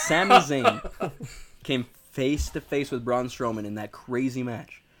to that. When Sami Zayn came face to face with Braun Strowman in that crazy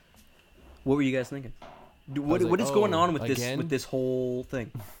match, what were you guys thinking? What like, is going oh, on with again? this whole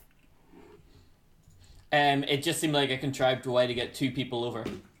thing? It just seemed like a contrived way to get 2 people over.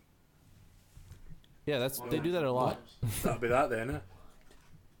 Yeah, they do that a lot. that'll be that then. Eh?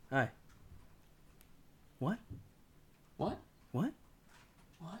 Hi. What? What? What?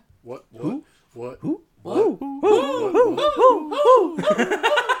 What? What? Who? What? Who? What?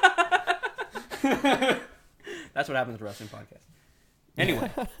 That's what happens with a wrestling podcast. Anyway,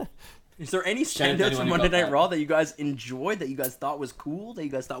 is there any Shout out to standouts anyone from who Monday got Night that. Raw that you guys enjoyed, that you guys thought was cool, that you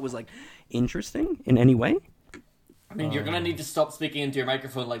guys thought was like interesting in any way? I mean, you're gonna need to stop speaking into your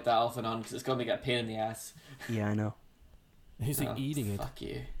microphone like that off and on because it's gonna get a pain in the ass. Yeah, I know. He's like Oh, eating it. Fuck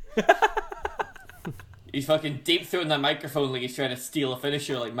you. He's fucking deep throating that microphone like he's trying to steal a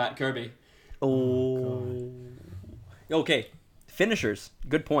finisher like Matt Kirby. Oh. Okay, finishers.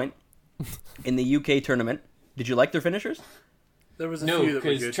 Good point. In the UK tournament, did you like their finishers? There was a No, few that were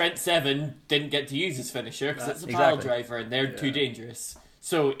because good. Trent Seven didn't get to use his finisher because it's a pile Exactly. driver and they're too dangerous.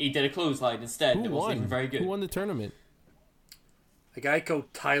 So he did a clothesline instead. Who It wasn't won? even very good. Who won the tournament? A guy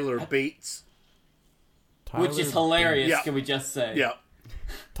called Tyler Bates. Which is hilarious, Yeah. can we just say? Yeah,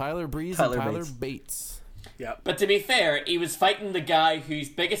 Tyler Breeze Tyler and Tyler Bates. Bates. yeah. But to be fair, he was fighting the guy whose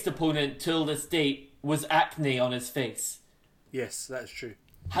biggest opponent till this date was acne on his face. Yes, that's true.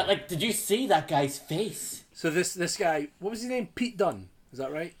 Like, did you see that guy's face? So this guy, what was his name? Pete Dunne. Is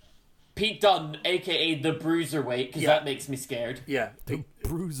that right? Pete Dunne, aka the Bruiserweight, because Yeah. that makes me scared. Yeah. The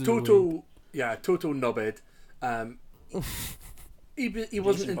bruiser. Total knobhead. He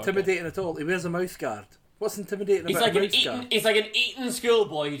wasn't intimidating at all. He wears a mouth guard. What's intimidating He's about like a mouth guard? He's like an Eton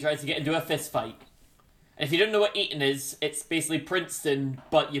schoolboy who tries to get into a fist fight. And if you don't know what Eton is, it's basically Princeton,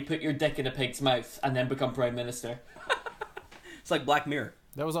 but you put your dick in a pig's mouth and then become Prime Minister. It's like Black Mirror.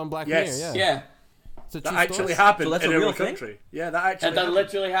 That was on Black Yes. Mirror, Yeah. It's a That true actually story. happened So that's in a real our thing? country. Yeah, that actually That happened.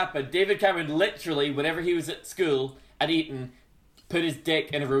 literally happened. David Cameron literally, whenever he was at school at Eton, put his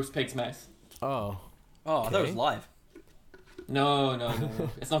dick in a roast pig's mouth. Oh. Oh, I thought it was live. No.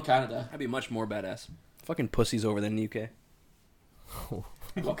 It's not Canada. That'd be much more badass. Fucking pussies over there in the UK.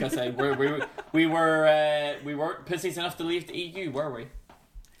 What can I say? We weren't pussies enough to leave the EU, were we?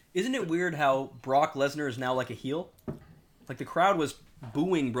 Isn't it weird how Brock Lesnar is now like a heel? Like the crowd was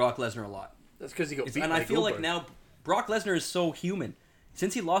booing Brock Lesnar a lot. That's because he got beat And by I feel like Goldberg. now Brock Lesnar is so human.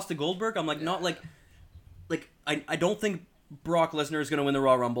 Since he lost to Goldberg, I'm like not like I don't think Brock Lesnar is going to win the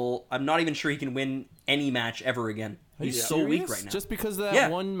Raw Rumble. I'm not even sure he can win any match ever again. Are you He's so weak serious? right now. Just because of that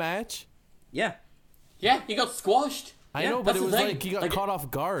one match? Yeah. Yeah, he got squashed. I Yeah, know, but that's it the was thing. like he got Like, caught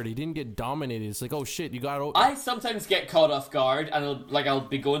off guard. He didn't get dominated. It's like, oh shit, you got... I sometimes get caught off guard, and I'll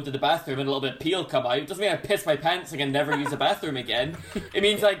be going to the bathroom, and a little bit of pee will come out. It doesn't mean I piss my pants and never use the bathroom again. It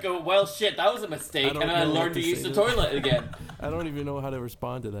means I go, well, shit, that was a mistake, and then I learn to use the toilet again. I don't even know how to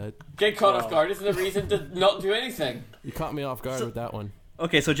respond to that. Get caught off guard isn't a reason to not do anything. You caught me off guard with that one.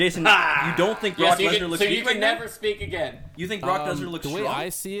 Okay, so Jason, you don't think Brock Lesnar looks so weak you right can now? never speak again. You think Brock Lesnar looks The way strong? I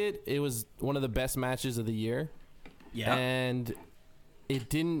see it, it was one of the best matches of the year. Yeah. And it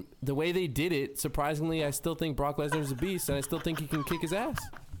didn't... The way they did it, surprisingly, I still think Brock Lesnar's a beast, and I still think he can kick his ass.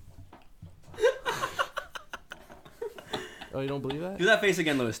 Oh, you don't believe that? Do that face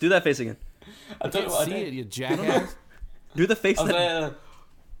again, Lewis. Do that face again. I I can't see it, you jackass. Do the face. was,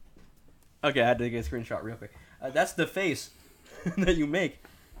 Okay, I had to get a screenshot real quick. That's the face that you make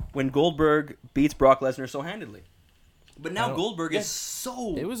when Goldberg beats Brock Lesnar so handedly. But now Goldberg is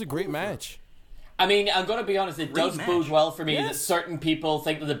so... It was a great match. I mean, I'm going to be honest, it does match. bode well for me that Yes. certain people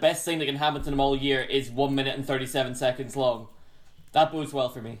think that the best thing that can happen to them all year is 1 minute and 37 seconds long. That bodes well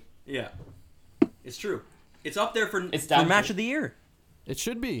for me. Yeah. It's true. It's up there for It's damn match true. of the year. It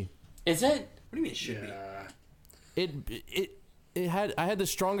should be. Is it? What do you mean it should be? I had the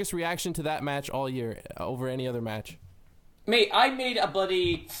strongest reaction to that match all year over any other match. Mate, I made a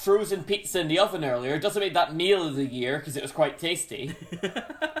bloody frozen pizza in the oven earlier. It doesn't make that meal of the year because it was quite tasty.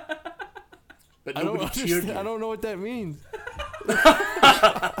 But I don't nobody cheered understand. you. I don't know what that means.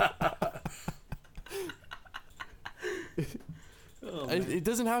 It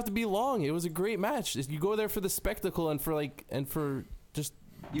doesn't have to be long. It was a great match. You go there for the spectacle and for just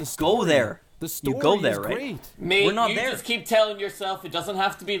You the story. go there. The story You go there, is right? great. Mate, We're not you there. just keep telling yourself it doesn't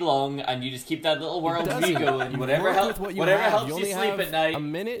have to be long, and you just keep that little world view going. Whatever Work helps, with what you whatever have. helps You you only sleep have at night. a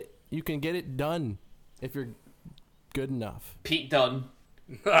minute. You can get it done if you're good enough. Pete Dunne.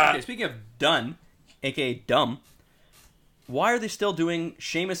 Okay, speaking of done, aka dumb, why are they still doing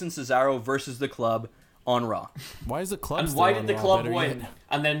Sheamus and Cesaro versus the Club on Raw? Why is the club? And still why on did the Raw club better win, yet?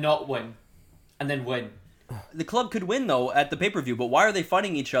 and then not win, and then win? The Club could win though at the pay-per-view, but why are they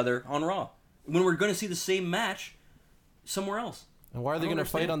fighting each other on Raw when we're going to see the same match somewhere else? And why are they don't going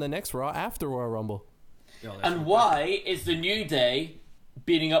to fight understand. on the next Raw after Royal Rumble? And why is the New Day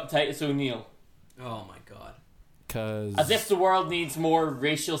beating up Titus O'Neil? Oh my god. Because As if the world needs more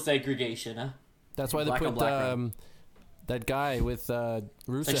racial segregation, huh? that's why they Black on put black, that guy with Like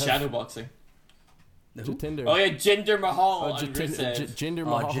Rusev. shadowboxing. Jatinder. Oh yeah, Jinder Mahal and Jinder Rusev.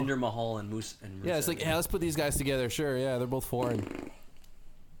 Mahal. Jinder Mahal and Moose and Rusev. Yeah, it's like, yeah, let's put these guys together. Sure, yeah, they're both foreign.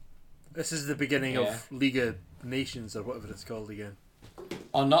 This is the beginning Yeah. of League of Nations or whatever it's called again.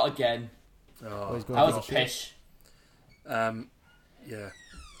 Oh, not again. Oh, he's going I to was the pish. Yeah,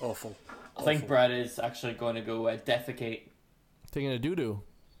 awful. I think Brad is actually going to go defecate. taking a doo-doo.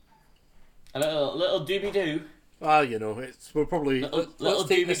 A little doobie doo. Well, you know, we're probably Little let's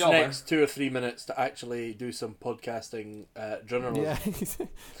take this doobie-dobber. next 2 or 3 minutes to actually do some podcasting journalism. Yeah,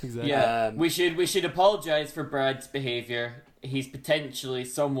 exactly. Yeah, we should apologise for Brad's behaviour. He's potentially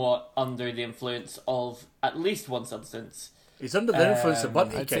somewhat under the influence of at least one substance. He's under the influence of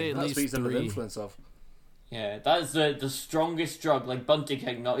Bunty I'd say King. at That's least what he's under the 3. influence of. Yeah, that is the strongest drug, like Bunty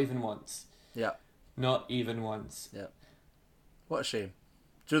King, not even once. Yeah, Not even once. yeah. What a shame.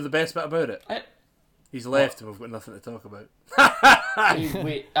 Do you know the best bit about it? He's left and we've got nothing to talk about.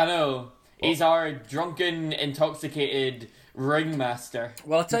 I know. He's our drunken, intoxicated ringmaster.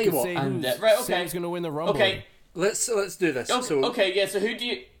 Well, I'll tell you what. Say And, who's right, okay. Sam's going to win the Rumble. Okay, Let's do this. okay, So okay, yeah, so who do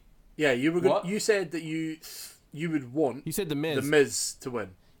you... yeah, you were good. What? You said that you would want You said The Miz. the Miz to win.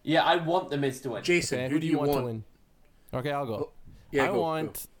 Yeah, I want The Miz to win. Jason, Okay, who do you want? to win? Okay, I'll go. Yeah, I go,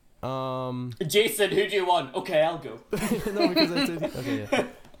 want Jason, who do you want? Okay, I'll go. No, because I said okay. Yeah.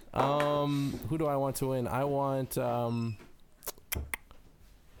 Who do I want to win? I want the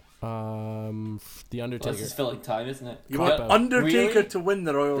Undertaker. Well, this is filling time, isn't it? You want Cop-out. Undertaker Really? to win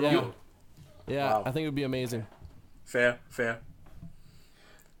the Royal Rumble? Yeah, Wow. I think it would be amazing. Fair.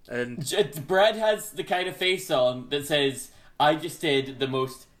 And Brad has the kind of face on that says, "I just did the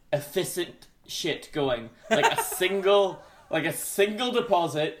most efficient shit going. Like a single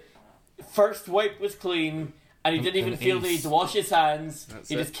deposit. First wipe was clean, and he didn't even An feel the need ace. to wash his hands. That's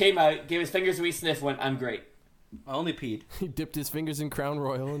He it. just came out, gave his fingers a wee sniff, went, I'm great." I only peed He dipped his fingers in Crown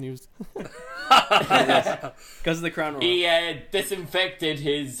Royal and he was. because of the Crown Royal. He disinfected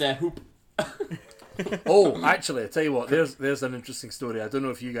his hoop. oh, actually, I tell you what, there's an interesting story. I don't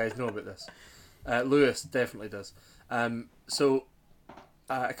know if you guys know about this. Lewis definitely does. So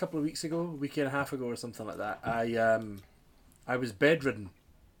a couple of weeks ago, a week and a half ago, or something like that, I was bedridden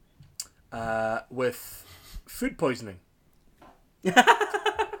with food poisoning.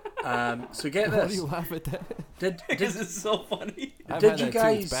 So get Why do you this. laugh at that? Because it's so funny. I've Did had you that too,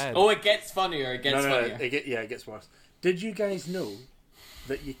 guys- it's bad. Oh, it gets funnier. It gets No, funnier. it gets worse. Did you guys know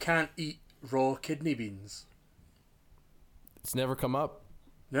that you can't eat raw kidney beans? It's never come up.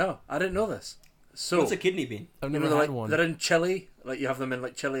 No, I didn't know this. So What's a kidney bean? I've you never know, had like, one. they're in chili, like you have them in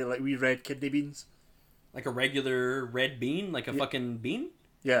like chili, like wee red kidney beans. Like a regular red bean? Like a fucking bean?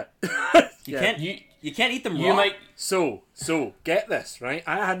 Yeah. You Yeah. can't you can't eat them raw. You might. So get this, right?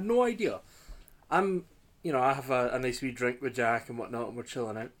 I had no idea. I have a nice wee drink with Jack and whatnot, and we're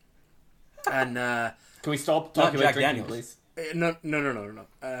chilling out. And Can we stop Not talking Jack about drinking, Daniels. please? no.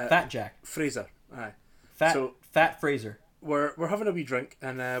 Fat Jack. Fraser. Aye. Fat So- Fat Fraser. We're having a wee drink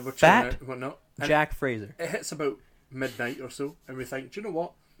and we're chilling Fat out and whatnot. And Jack Fraser. it hits about midnight or so, and we think, do you know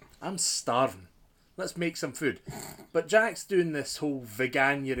what? I'm starving. Let's make some food. But Jack's doing this whole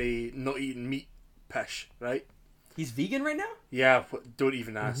veganuary, not eating meat pish, right? He's vegan right now? Yeah, don't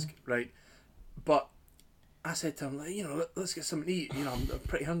even ask, right? But I said to him, like, let's get something to eat. I'm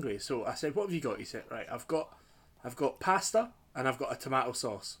pretty hungry. So I said, what have you got? He said, right, I've got pasta and I've got a tomato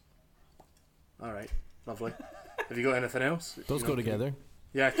sauce. All right, lovely. Have you got anything else? Those go together.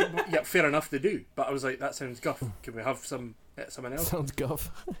 Yeah, fair enough to do. But I was like, that sounds guff. Can we have something else? Sounds guff.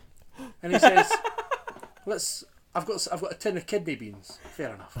 And he says, I've got a tin of kidney beans.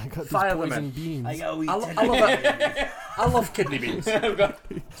 Fair enough. I got these Fire them poison in. beans. I got I love it. I love kidney beans.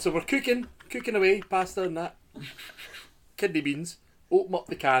 So we're cooking away, pasta and that. Kidney beans. Open up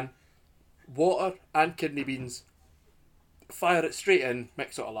the can. Water and kidney beans. Fire it straight in.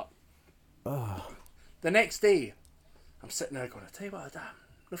 Mix it all up. The next day, I'm sitting there going, I tell you what, I'm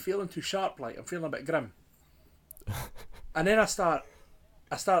not feeling too sharp. Like I'm feeling a bit grim. And then I start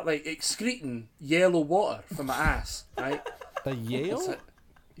like excreting yellow water from my ass. Right. A Yale? It's like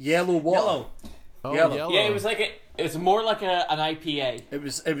yellow water. Yellow. Oh, Yellow. yellow. Yeah, it was more like an IPA. It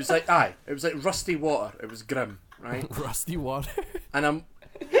was like rusty water. It was grim, right? Rusty water. And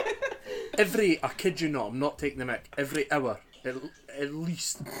I kid you not, I'm not taking the mick. Every hour, at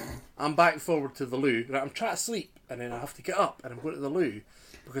least, I'm back forward to the loo. Right, I'm trying to sleep, and then I have to get up, and I'm going to the loo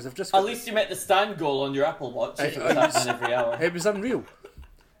because I've just. At least you met the stand goal on your Apple Watch. If it was happening every hour. It was unreal.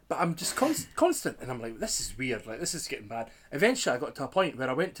 But I'm just constant, and I'm like, this is weird. Like this is getting bad. Eventually, I got to a point where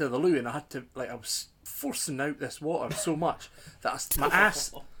I went to the loo, and I had to I was forcing out this water so much that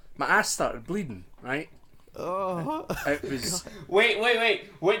my ass started bleeding. Right. Oh. It was Wait.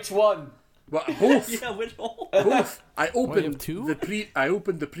 Which one? well, both. Yeah, which hole? Both. I you opened have two? I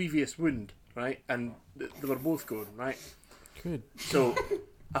opened the previous wound, right, and they were both going right. Good. So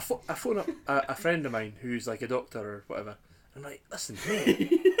I phone up a friend of mine who's like a doctor or whatever. I'm like, listen,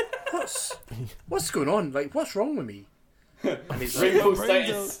 mate, what's going on? Like, what's wrong with me? And he's like, Rainbow brains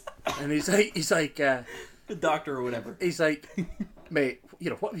status. and he's like, The doctor or whatever. he's like, mate,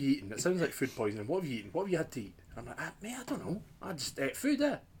 what have you eaten? It sounds like food poisoning. What have you eaten? What have you had to eat? I'm like, mate, I don't know. I just ate food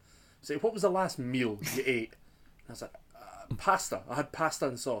there. He's like, what was the last meal you ate? And I was like, pasta. I had pasta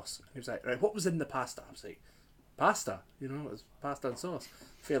and sauce. And he was like, right, what was in the pasta? I was like, pasta. It was pasta and sauce.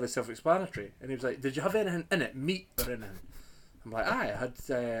 Fairly self-explanatory. And he was like, did you have anything in it? Meat or anything? I'm like, I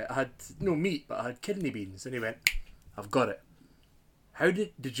had no meat, but I had kidney beans. And he went, I've got it. How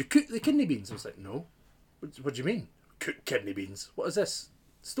did you cook the kidney beans? I was like, no. What do you mean? Cook kidney beans? What is this?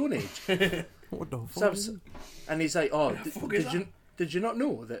 Stone Age? What the So I fuck? was- and he's like, oh, did you not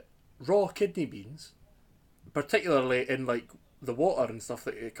know that raw kidney beans, particularly in like the water and stuff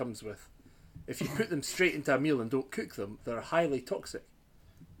that it comes with, if you put them straight into a meal and don't cook them, they're highly toxic?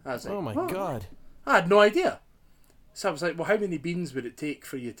 I was like, Oh my "What?" god. I had no idea. So I was like, well, how many beans would it take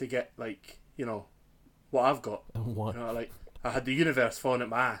for you to get like, what I've got? One. Like I had the universe falling at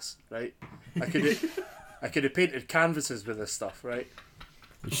my ass, right? I could have painted canvases with this stuff, right?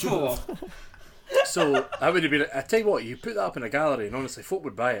 Sure. So I would have been. I tell you what, you put that up in a gallery, and honestly, folk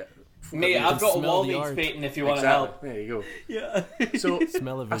would buy it. Mate, I've got a smell wall the needs art. painting if you want to Exactly. help. There you go. Yeah. So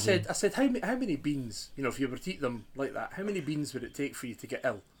Smell of I vision. said, how many beans? You know, if you were to eat them like that, how many beans would it take for you to get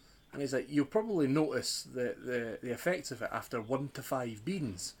ill? And he's like, you'll probably notice the effects of it after 1 to 5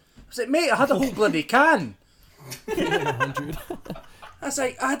 beans. I was like, mate, I had a whole bloody can. 100. I was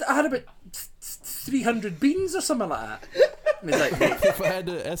like, I had about 300 beans or something like that. And he's like, mate, If I had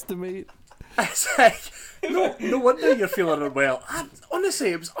to estimate, I was like, no wonder you're feeling unwell. Honestly,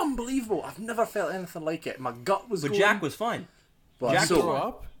 it was unbelievable. I've never felt anything like it. My gut was But going. Jack was fine. Well, Jack throw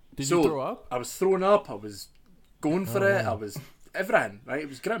up? Did you throw up? I was throwing up. I was going for it. I was everything. Right, it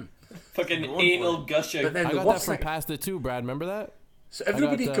was grim. Fucking Going for anal it. gushing. But then I the got that worst from thing. pasta too, Brad. Remember that? So I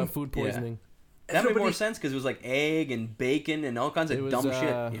everybody got com- food poisoning. That made more everybody sense because it was like egg and bacon and all kinds of It was, dumb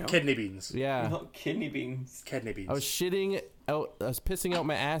shit. You know? kidney beans. Yeah. Not kidney beans. Kidney beans. I was shitting out. I was pissing out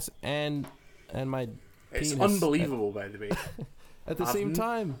my ass and my It's penis unbelievable, by the way. at the I've same n-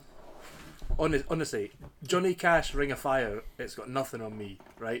 time. Honestly, Johnny Cash, Ring of Fire. It's got nothing on me,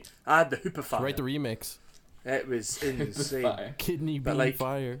 right? I had the hoop of fire. Write the remix. It was insane. Fire. Kidney But bean like-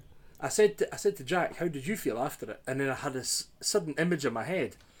 fire. I said to Jack, how did you feel after it? And then I had this sudden image in my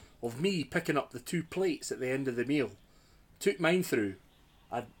head of me picking up the 2 plates at the end of the meal. Took mine through.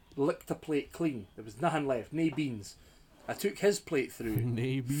 I licked the plate clean. There was nothing left. No beans. I took his plate through.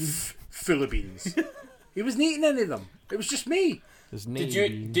 Navy. Full of beans. He wasn't eating any of them. It was just me. There's Did navy you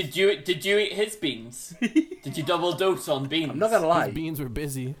beans. did you eat his beans? Did you double dose on beans? I'm not gonna His lie. beans were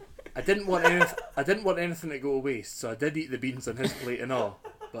busy. I didn't want anything to go to waste, so I did eat the beans on his plate and all.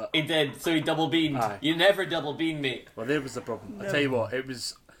 But He did, so he double beamed. Aye. You never double bean, mate. well, there was the problem. I tell you what, it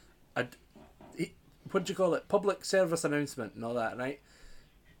was. What do you call it? Public service announcement and all that, right?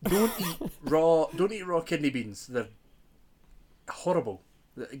 Don't eat raw. Don't eat raw kidney beans. They're horrible.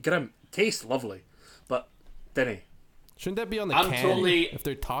 They're grim. Taste lovely, but didn't. Shouldn't that be on the I'm can totally- if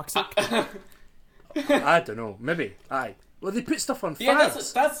they're toxic? I don't know. Maybe. Aye. Well, they put stuff on Yeah,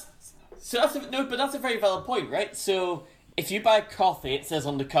 fads. but that's a very valid point, right? So if you buy coffee, it says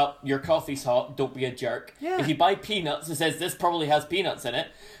on the cup, your coffee's hot, don't be a jerk. Yeah. If you buy peanuts, it says this probably has peanuts in it.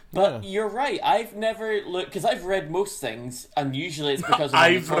 But Yeah. you're right, I've never looked, because I've read most things, and usually it's because I've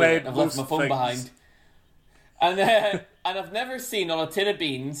I'm on the toilet read and I've left my most phone things. behind. And and I've never seen on a tin of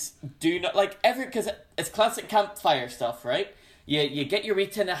beans, do not, like, because it's classic campfire stuff, right? You get your wee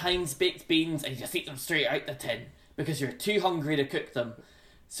tin of Heinz baked beans and you just eat them straight out the tin because you're too hungry to cook them.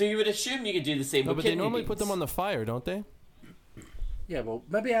 So you would assume you could do the same No, with but they kidney normally beans. put them on the fire, don't they? Yeah. Well,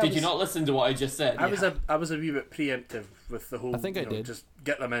 maybe I Did was. you not listen to what I just said? I was a wee bit preemptive with the whole. I think I did. Just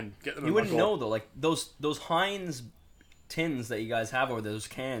get them in. Get them. You in wouldn't my know gob. though, like those Heinz tins that you guys have over there, those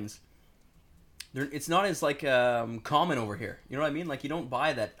cans. It's not as like common over here. You know what I mean? Like you don't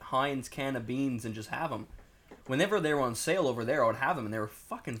buy that Heinz can of beans and just have them. Whenever they were on sale over there, I would have them, and they were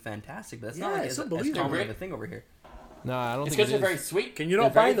fucking fantastic. But that's not Yeah, like it's as unbelievable. common of a thing over here. No, I don't It's think because it they're is. very sweet. Can you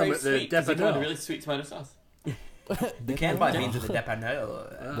not They're buy very, them very at the sweet 'cause they come with a Dépanneur? really sweet tomato sauce. You can buy beans at the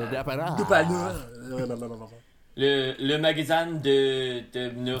Dépanneur. The Dépanneur. Le magasin de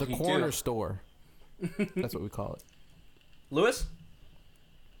The nourriture. corner store. That's what we call it. Lewis,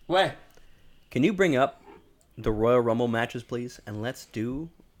 Ouais. can you bring up the Royal Rumble matches, please? And let's do.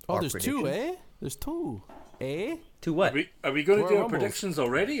 Oh, our there's two, predictions. eh? There's two. Eh? Two what? Are we going to Royal do our Rumbles. predictions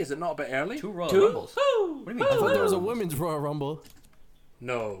already? Is it not a bit early? Two Royal Two? Rumbles. What do you mean? I thought there was a women's Royal Rumble.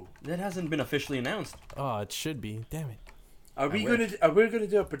 No. That hasn't been officially announced. Oh, it should be. Damn it. Are we going to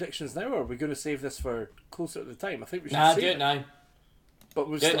do our predictions now, or are we going to save this for closer to the time? I think we should Nah, save do it now. But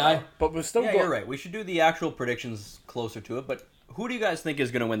we've Do it still, now. but we've still Yeah, got. you're right. We should do the actual predictions closer to it. But who do you guys think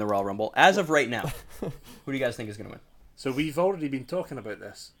is going to win the Royal Rumble as of right now? Who do you guys think is going to win? So we've already been talking about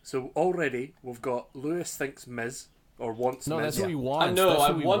this. So already we've got Lewis thinks Miz or wants No, Miz. that's who he wants. I know, That's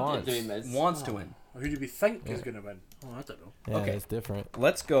I who he want wants. to do Miz. Wants to win. Who do we think is going to win? Oh, I don't know. Yeah, Okay. it's different.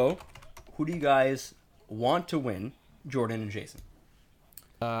 Let's go. Who do you guys want to win? Jordan and Jason.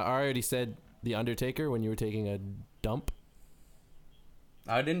 I already said The Undertaker when you were taking a dump.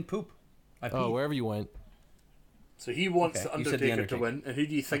 I didn't poop. I peed. Oh, wherever you went. So he wants Okay, the you said The Undertaker to Undertaker. win, and who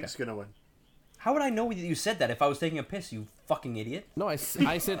do you think's going to win? How would I know that you said that if I was taking a piss, you fucking idiot? No, I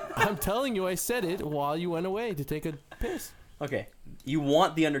said, I'm telling you, I said it while you went away to take a piss. Okay. You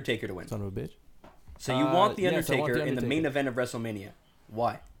want The Undertaker to win. Son of a bitch. So you want The yes, I Undertaker want The in the main Undertaker. event of WrestleMania.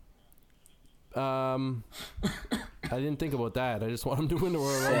 Why? I didn't think about that. I just want him to win the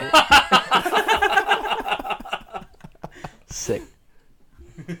Royal Rumble. Sick.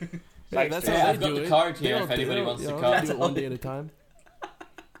 Yeah, that's Dave. how I've they got do the it. card They here don't if do- anybody they wants don't- the you know, card. they do it one day at a time.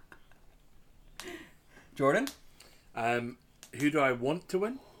 Jordan? Who do I want to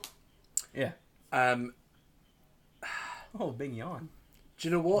win? Yeah. Um, Oh, big yawn. do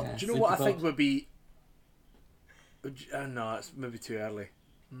you know what? Yeah, do you know what I sleepy think dog. would be? No, it's maybe too early.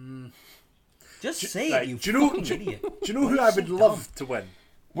 Just say Right, it, you do you know? fucking Do, idiot. do you know who I would love to win?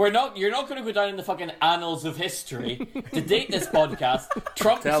 You're not going to go down in the fucking annals of history to date this podcast.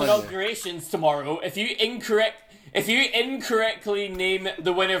 Trump's Telling you. inauguration's tomorrow. If you incorrectly name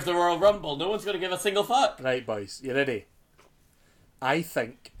the winner of the Royal Rumble, no one's going to give a single fuck. Right, boys, you ready? I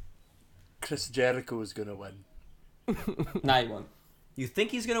think Chris Jericho is going to win. Nah, you won't. You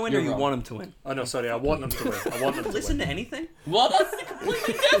think he's going to win, You're or you wrong. want him to win? Oh no, sorry, I want him to win. I want him to Listen win. to anything? Well, that's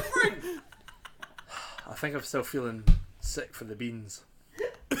completely different. I think I'm still feeling sick for the beans.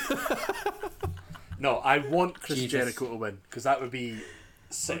 No, I want Chris Jesus. Jericho to win because that would be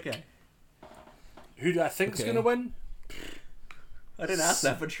sick. Okay. Who do I think's Okay. going to win? I didn't ask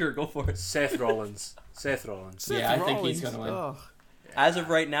that, but sure, go for it. Seth Rollins. Seth Rollins. Yeah, I think he's gonna win. Oh. As of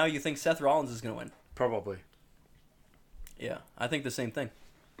right now, you think Seth Rollins is going to win? Probably. Yeah, I think the same thing.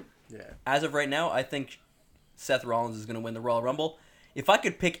 Yeah. As of right now, I think Seth Rollins is going to win the Royal Rumble. If I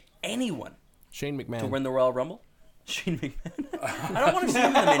could pick anyone Shane to McMahon. win the Royal Rumble, Shane McMahon. I don't want to see him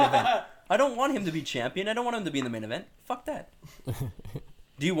in the main event. I don't want him to be champion. I don't want him to be in the main event. Fuck that.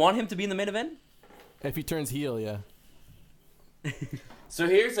 Do you want him to be in the main event? If he turns heel, yeah. So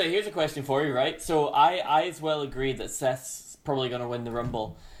here's a question for you, right? So I as well agree that Seth's probably going to win the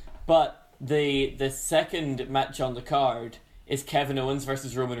Rumble, but the second match on the card is Kevin Owens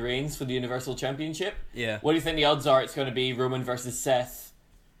versus Roman Reigns for the Universal Championship. Yeah. What do you think the odds are it's going to be Roman versus Seth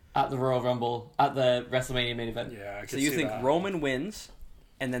at the Royal Rumble, at the WrestleMania main event? Yeah, I So could you see think that. Roman wins,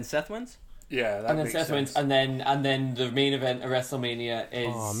 and then Seth wins? Yeah, that And then makes Seth sense. wins, and then the main event of WrestleMania is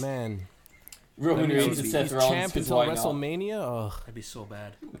Oh man. Roman That means Reigns and he's Seth champ Rollins. 'Cause until why not? WrestleMania. Ugh. That'd be so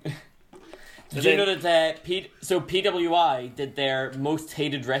bad. Did you know that PWI did their most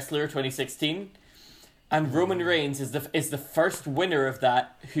hated wrestler 2016, and Roman Reigns is the first winner of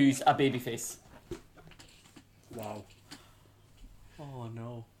that who's a babyface. Wow. Oh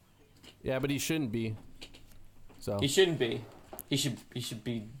no. Yeah, but he shouldn't be. So He shouldn't be. He should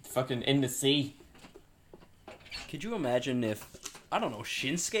be fucking in the sea. Could you imagine if, I don't know,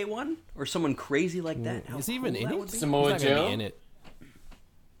 Shinsuke won? Or someone crazy like that? How is he even cool in that it? would be? Samoa He's not gonna Joe? be in it.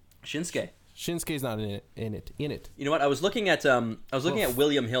 Shinsuke. Shinsuke's not in it. You know what? I was looking at Oof.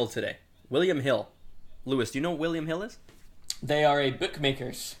 William Hill today. William Hill. Lewis, do you know what William Hill is? They are a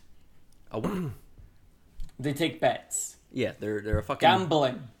bookmakers. A what? They take bets. Yeah, they're a fucking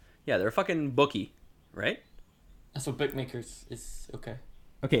Gambling. Yeah, they're a fucking bookie, right? That's what bookmakers is. Okay.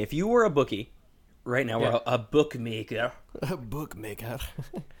 Okay, if you were a bookie right now, Yeah. or a bookmaker, A bookmaker.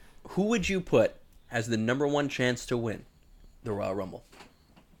 who would you put as the number one chance to win the Royal Rumble?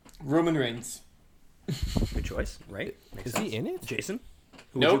 Roman Reigns. Good choice, right? Makes Is sense. he in it? Jason?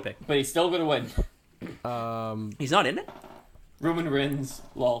 Who would you Nope, pick? but he's still gonna win. He's not in it? Roman Reigns.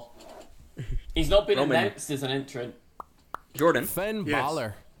 Lol. He's not been Roman. announced as an entrant. Jordan, Finn Yes.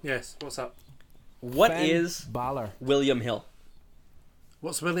 Balor. Yes, what's up? what Finn is Balor? William Hill?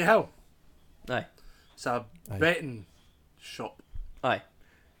 What's Willie Hill? Aye. It's a Aye. betting shop. Aye.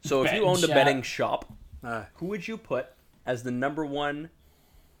 So if you Betting owned a shop. betting shop, Aye. who would you put as the number one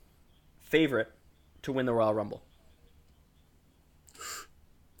favorite to win the Royal Rumble?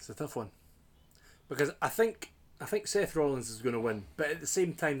 It's a tough one. Because I think Seth Rollins is going to win, but at the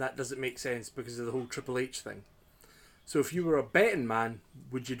same time that doesn't make sense because of the whole Triple H thing. So if you were a betting man,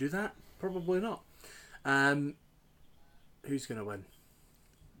 would you do that? Probably not. Who's going to win?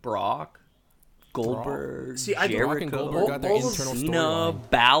 Brock, Goldberg, See, I don't- Jericho, Brock and Goldberg got their all of internal Cena, storyline.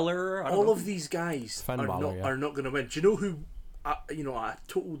 Balor. I don't All know. of these guys Finn are Balor, not yeah. are not going to win. Do you know who? A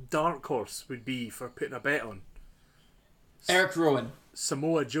total dark horse would be for putting a bet on Eric Rowan.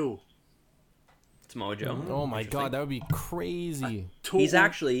 Samoa Joe. Samoa Joe. Oh my god, that would be crazy. Total,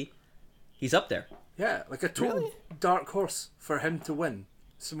 He's up there. yeah, like a total Really? dark horse for him to win.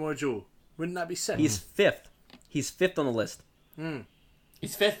 Samoa Joe, wouldn't that be sick? He's fifth. He's fifth on the list.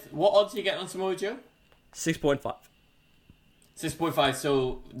 He's fifth. What odds are you getting on Samoa Joe? 6.5.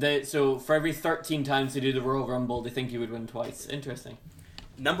 6.5. So for every 13 times they do the Royal Rumble, they think he would win twice. Interesting.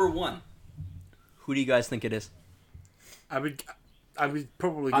 Number one. Who do you guys think it is? I would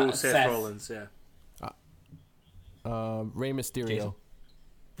probably go Seth Seth. Rollins. Yeah. Rey Mysterio. Jason.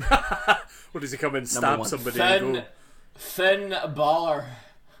 What does he come in, Number stab one. somebody, and go? Finn Balor.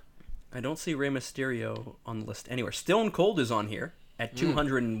 I don't see Rey Mysterio on the list anywhere. Stone Cold is on here at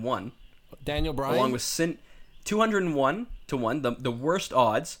 201, Daniel Bryan. along with 201 to 1, the worst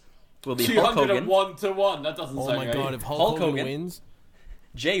odds. will be Hulk Hogan, 201 to 1. That doesn't Oh sound my right. god, if Hulk Hulk Hogan Hogan. wins,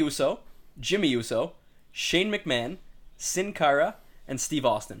 Jey Uso, Jimmy Uso, Shane McMahon, Sin Cara, and Steve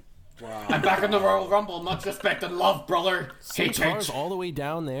Austin. Wow. I'm back in the Royal Rumble. Much respect and love, brother. Sin Cara's all the way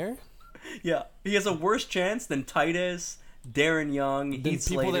down there. Yeah, he has a worse chance than Titus, Darren Young, Then Heath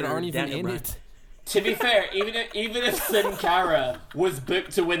people Slater, that aren't even Daniel in Bryan. it. To be fair, even if Sin Cara was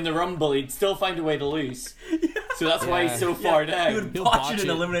booked to win the Rumble, he'd still find a way to lose. So that's why he's so far down. He would He'll botch botch it and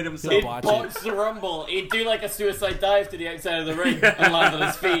it. eliminate himself. He'd botch botch the Rumble. He'd do like a suicide dive to the outside of the ring and land on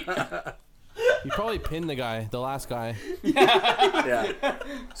his feet. You probably pin the guy, the last guy. Yeah.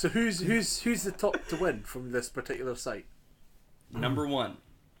 So who's the top to win from this particular site? Number 1.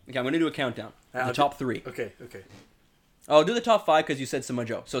 Okay, I'm going to do a countdown. The I'll top 3. Okay. I'll do the top 5 because you said Samoa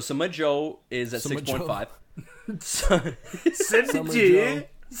Joe. So Samoa Joe is at Samoa Joe. 6.5.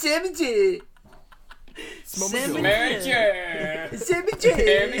 70. 70. Manager. There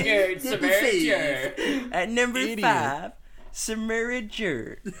we go. It's a manager. At number Idiot. 5, Samoa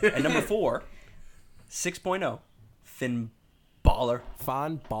Joe. At number 4, 6.0, Finn Balor.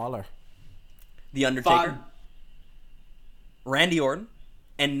 Fan Baller. The Undertaker. Fun. Randy Orton.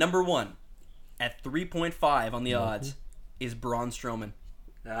 And number 1, at 3.5 on the odds, is Braun Strowman.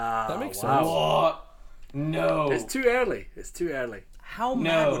 Ah, That makes wow. sense. What? No. It's too early. How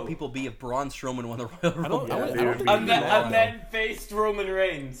mad would people be if Braun Strowman won the Royal Rumble? I they don't would think be he'd And be then, mad, and then faced Roman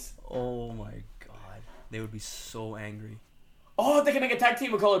Reigns. Oh my god. They would be so angry. Oh, they can make a tag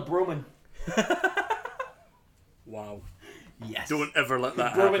team. We'll call it Broman. Wow. Yes. Don't ever let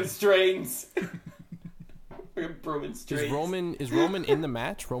that Broman happen. Strains. Broman Is Strains. Roman in the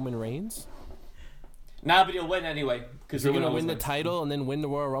match? Roman Reigns? Nah, but he'll win anyway. Because Is he gonna win the title and then win the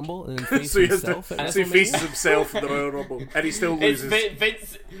Royal Rumble and then face So he, has to, himself? at so he WrestleMania? faces himself in the Royal Rumble, and he still It's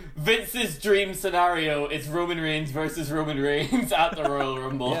loses. Vince's dream scenario is Roman Reigns versus Roman Reigns at the Royal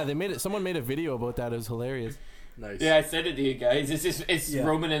Rumble. Yeah, they made it. Someone made a video about that. It was hilarious. Nice. Yeah, I said it to you guys. It's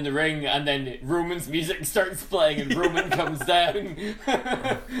Roman in the ring, and then Roman's music starts playing, and Roman comes down. And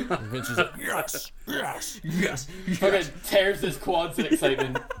Vince is like, yes. Fucking tears his quads in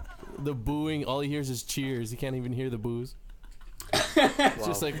excitement. The booing, all he hears is cheers. He can't even hear the boos. It's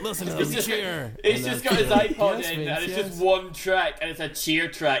just like, listen to He's the just, cheer. he's And just then- got his iPod Yes, in, Vince, and it's yes. just one track, and it's a cheer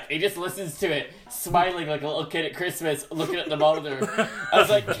track. He just listens to it, smiling like a little kid at Christmas, looking at the monitor. As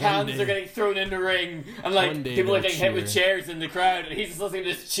like cans day. are getting thrown in the ring, and like One day people are they'll getting hit with cheer. chairs in the crowd, and he's just listening to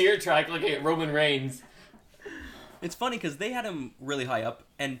this cheer track, looking at Roman Reigns. It's funny because they had him really high up,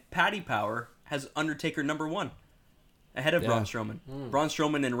 and Paddy Power has Undertaker number 1. Ahead of Yeah. Braun Strowman. Braun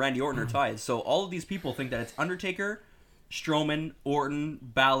Strowman and Randy Orton are tied. So all of these people think that it's Undertaker, Strowman, Orton,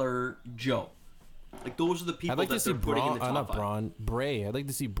 Balor, Joe. Like those are the people I'd like that to see they're putting in the top not 5. Braun, Bray. I'd like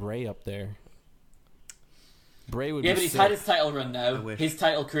to see Bray up there. Bray would Yeah, be but he's sick. had his title run I now. wish. His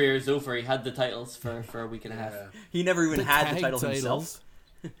title career is over. He had the titles for a week and a half. Yeah. He never even had the tag titles himself.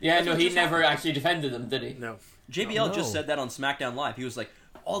 Yeah, no, he never actually defended them, did he? No. JBL No. just said that on SmackDown Live. He was like,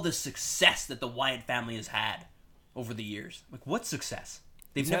 all the success that the Wyatt family has had over the years. Like, what success?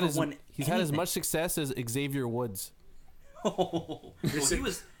 They've He's had never as, won he's had as anything. much success as Xavier Woods. Well, he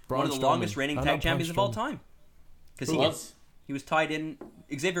was Braun one of the Strowman. longest reigning Oh, tag not champions of Braun all time. Because Who was? he was tied in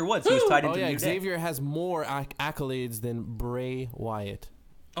Xavier Woods. He was tied into Oh yeah, New Day. Xavier has more accolades than Bray Wyatt.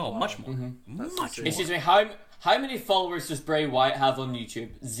 Oh, much more. That's Much insane. more. Excuse me, how many followers does Bray Wyatt have on YouTube?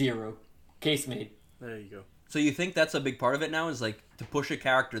 0. Case made. There you go. So you think that's a big part of it now? Is like to push a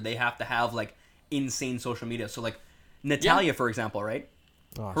character, they have to have like insane social media. So like Natalia, for example, right?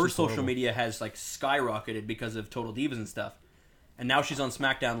 Oh, Her she's social horrible. media has like skyrocketed because of Total Divas and stuff, and now she's on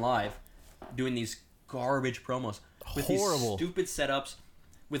SmackDown Live, doing these garbage promos with Horrible. these stupid setups,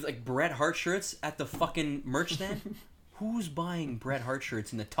 with like Bret Hart shirts at the fucking merch stand. Who's buying Bret Hart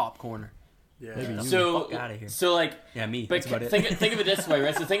shirts in the top corner? Yeah. Maybe you. So, fuck outta here. so like, Yeah, me. but That's about it. think of it this way,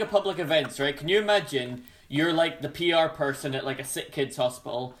 right? So think of public events, right? Can you imagine you're like the PR person at like a sick kids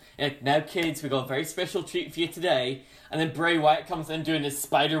hospital, and like, now kids, we got a very special treat for you today, and then Bray Wyatt comes in doing his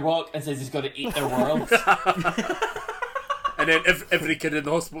spider walk and says he's got to eat their world. And then every kid in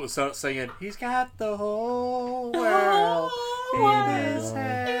the hospital starts singing, "He's got the whole world in his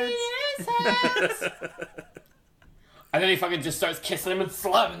hands." And then he fucking just starts kissing them and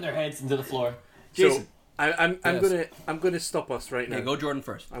slamming their heads into the floor. So Jason. I'm Yes. gonna stop us right now. Yeah, go Jordan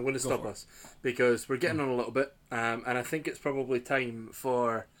first. I'm going to stop for it. us because we're getting on a little bit, and I think it's probably time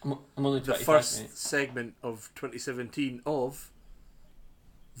for I'm only the 25 first minutes. segment of 2017 of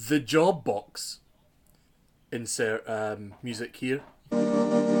the Job Box. Insert music here.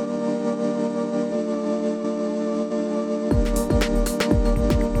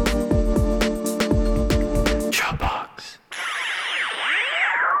 Job Box.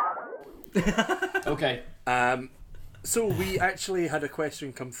 Okay. So we actually had a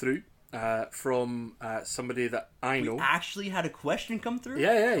question come through from somebody that I know. We actually had a question come through?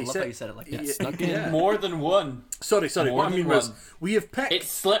 Yeah, I he love said, how you said it like that. Snuck in. Yeah. More than one. Sorry. More What I than mean was, one. we have picked. It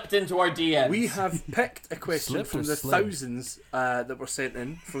slipped into our DMs. We have picked a question Slipped from or the slid? thousands that were sent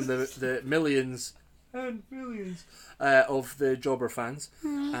in, from the millions and millions of the Jobber fans.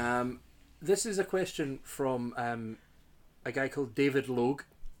 This is a question from a guy called David Logue.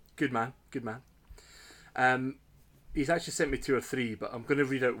 Good man. He's actually sent me 2 or 3, but I'm going to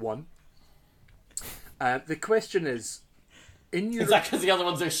read out one. The question is, in your... Is that because the other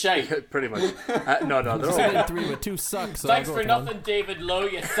ones are shite? Pretty much. No, they're all... Sent in 3, but 2 suck. So Thanks I'll go for with one. nothing, David Lowe,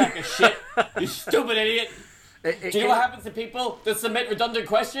 you sack of shit. You stupid idiot. Do you know what happens to people that submit redundant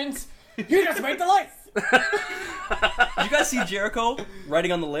questions? You just make the list. Did you guys see Jericho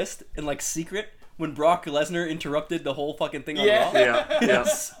writing on the list in like secret when Brock Lesnar interrupted the whole fucking thing on Raw? Yeah. It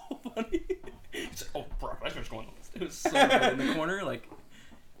was so funny. He's like, oh, Brock Lesnar's going on the list. It was so good in the corner, like,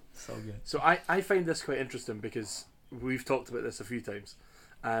 so good. So I find this quite interesting because we've talked about this a few times.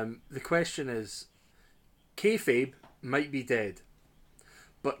 The question is, kayfabe might be dead,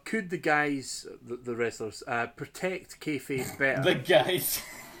 but could the guys, the wrestlers, protect kayfabe better The guys.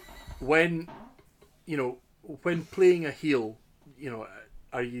 when, when playing a heel?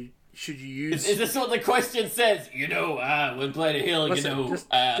 Should you use? Is this what the question says? When playing a heel, Listen,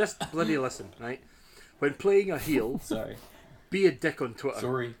 just bloody listen, right? When playing a heel, Sorry. be a dick on Twitter.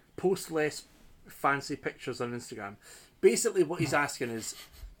 Sorry. Post less fancy pictures on Instagram. Basically, what he's asking is,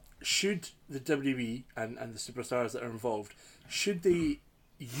 should the WWE and the superstars that are involved, should they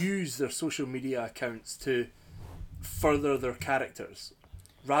use their social media accounts to further their characters,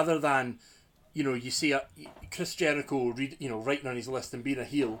 rather than, you see Chris Jericho writing on his list and being a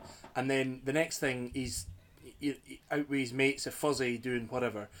heel, and then the next thing he's out with his mates, a fuzzy doing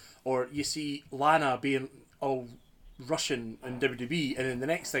whatever, or you see Lana being all Russian in WWE, and then the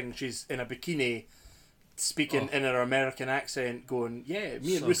next thing she's in a bikini speaking in her American accent going, yeah,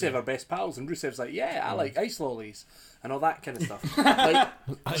 me and So Rusev good. are best pals, and Rusev's like, yeah, I like ice lollies and all that kind of stuff. Like,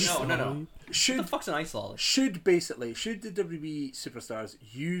 No. What should the fuck's an ice lolly? should the WWE superstars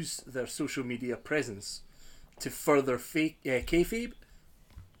use their social media presence to further kayfabe,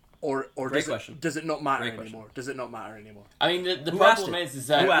 or Great question. does it not matter Great question. anymore? Does it not matter anymore? I mean, the Who asked problem it? is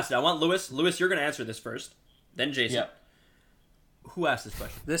that... Who asked it? I want Lewis. Lewis, you're going to answer this first. Then Jason. Yeah. Who asked this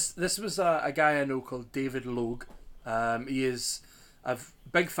question? This was a guy I know called David Logue. He is a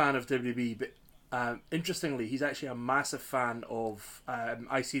big fan of WWE, but interestingly, he's actually a massive fan of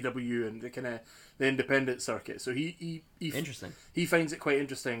ICW and the independent circuit. So he Interesting. He finds it quite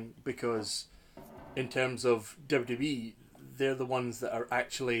interesting because, in terms of WWE, they're the ones that are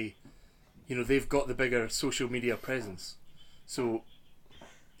actually, they've got the bigger social media presence. So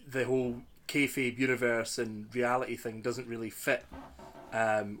the whole kayfabe universe and reality thing doesn't really fit.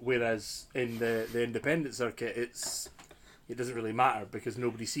 Whereas in the independent circuit, it doesn't really matter because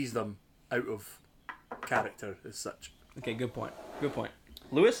nobody sees them out of character as such. Okay, good point. Good point.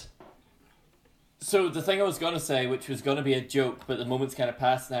 Lewis? So the thing I was going to say, which was going to be a joke, but the moment's kind of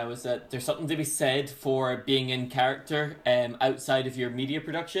passed now, is that there's something to be said for being in character outside of your media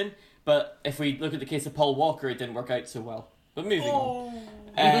production. But if we look at the case of Paul Walker, it didn't work out so well. But moving on.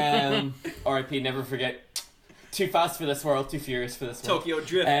 R.I.P. Never forget. Too fast for this world, too furious for this world. Tokyo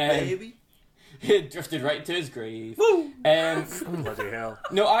Drift, baby. He drifted right into his grave. Woo! Bloody hell.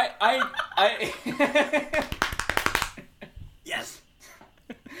 No, I Yes.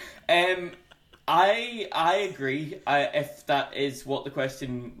 I agree. If that is what the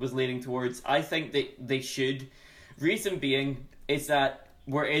question was leaning towards, I think that they should. Reason being is that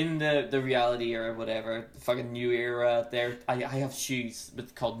we're in the reality era, whatever, the fucking new era. There, I have shoes, but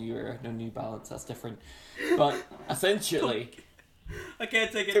it's called New Era, no New Balance. That's different. But essentially, I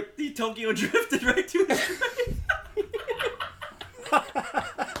can't take it. The Tokyo drifted right to his grave.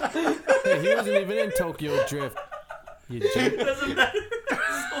 Hey, he wasn't even in Tokyo Drift. You jerk. Doesn't matter.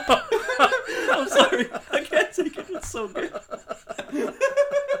 I'm sorry. I can't take it. It's so good.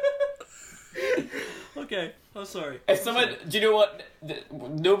 Okay, I'm sorry. if someone, do you know what?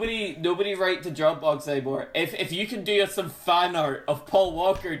 Nobody write to Dropbox anymore. If you can do some fan art of Paul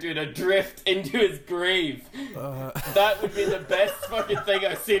Walker doing a drift into his grave, that would be the best fucking thing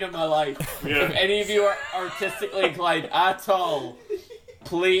I've seen in my life. Yeah. If any of you are artistically inclined at all,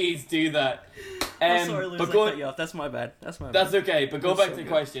 please do that. I'm sorry, Liz, but I going, cut you off. That's my bad. That's okay. But go That's back so to the good.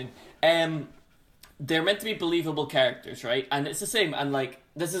 question. They're meant to be believable characters, right? And it's the same. And like,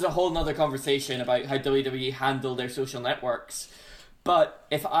 this is a whole nother conversation about how WWE handle their social networks. But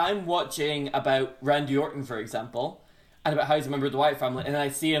if I'm watching about Randy Orton, for example, and about how he's a member of the Wyatt family, and I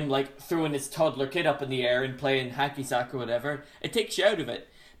see him like throwing his toddler kid up in the air and playing hacky sack or whatever, it takes you out of it.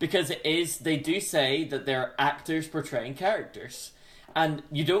 Because they do say that they're actors portraying characters. And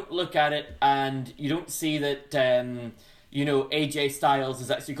you don't look at it and you don't see that, AJ Styles is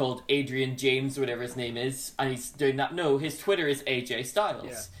actually called Adrian James, or whatever his name is, and he's doing that. No, his Twitter is AJ Styles.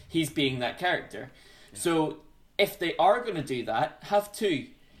 Yeah. He's being that character. Yeah. So if they are going to do that, have two.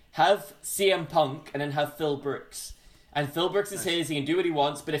 Have CM Punk and then have Phil Brooks. And Phil Brooks is his, he can do what he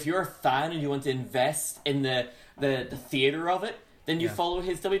wants, but if you're a fan and you want to invest in the theatre of it, then you follow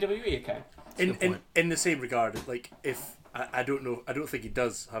his WWE account. In the same regard, like, if I don't know, I don't think he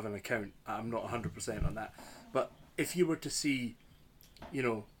does have an account. I'm not 100% on that. But if you were to see,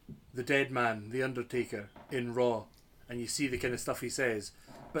 the Dead Man, the Undertaker in Raw, and you see the kind of stuff he says,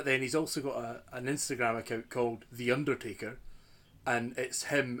 but then he's also got an Instagram account called The Undertaker, and it's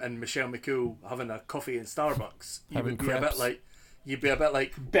him and Michelle McCool having a coffee in Starbucks. You'd be a bit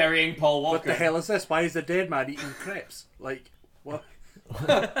like burying Paul Walker. What the hell is this? Why is the Dead Man eating crepes? Like, what?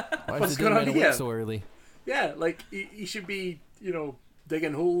 Why What's is the going dead on man awake here? so early? Yeah, like he should be,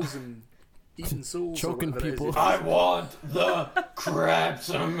 digging holes and eating souls, Choking or whatever it people. is. I want the crabs.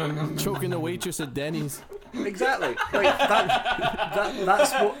 Choking the waitress at Denny's. Exactly. Like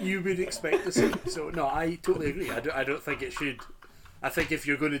that's what you would expect to see. So no, I totally agree. I don't think it should. I think if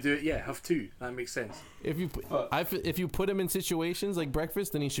you're going to do it, have two. That makes sense. If you put him in situations like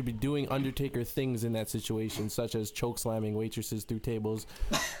breakfast, then he should be doing Undertaker things in that situation, such as choke slamming waitresses through tables,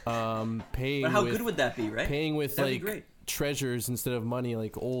 paying. But how good would that be, right? Paying with That'd be great. treasures instead of money,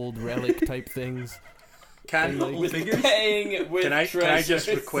 like old relic type things. Can Paying with I treasures. just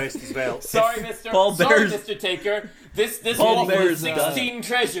request as well? Sorry, Mr. Paul Sorry, Bear's- Mr. Taker. This Paul one was Bear's 16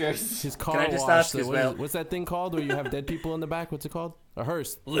 treasures. His car Can I just wash. ask as well? What's that thing called where you have dead people in the back? What's it called? A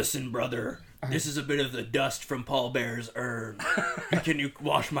hearse. Listen, brother, this is a bit of the dust from Paul Bear's urn. Can you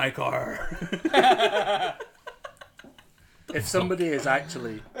wash my car? If somebody is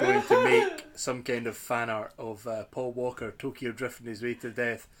actually going to make some kind of fan art of Paul Walker Tokyo drifting his way to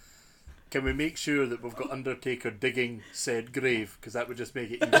death, can we make sure that we've got Undertaker digging said grave? Because that would just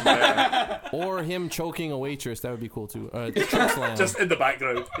make it even better. Or him choking a waitress. That would be cool too. Choke slam. Just in the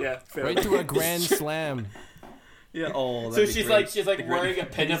background. Yeah, fair right enough. to a grand slam. Yeah. Oh. So that'd be she's great. like wearing a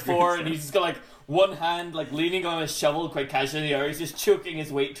pinafore, and he's just got like one hand like leaning on a shovel quite casually, the other he's just choking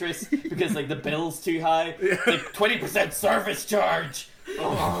his waitress because like the bill's too high. Like 20% service charge.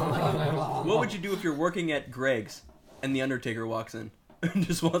 What would you do if you're working at Greg's and the Undertaker walks in and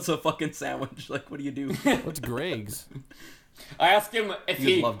just wants a fucking sandwich? Like, what do you do? What's Greg's? I asked him if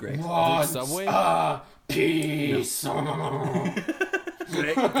You he love Greg's. wants Subway? a piece.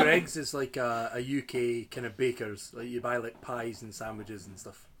 Greg's is like a UK kind of baker's. Like you buy like pies and sandwiches and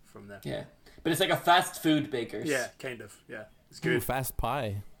stuff from there. Yeah, but it's like a fast food baker's. Yeah, kind of. Yeah, it's Ooh, good. fast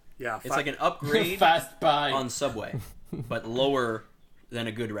pie. Yeah, It's like an upgrade fast buy. on Subway, but lower than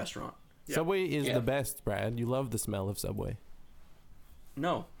a good restaurant. Yeah. Subway is Yeah. the best, Brad. You love the smell of Subway.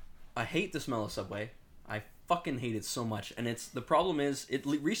 No, I hate the smell of Subway. I fucking hate it so much. And the problem is,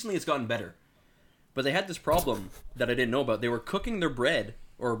 recently it's gotten better. But they had this problem that I didn't know about. They were cooking their bread,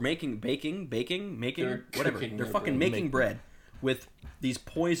 or baking, They're whatever. cooking They're their fucking bread. making bread with these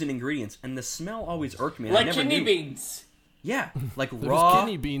poison ingredients. And the smell always irked me. and I Like never kidney knew. beans. Yeah, like There's raw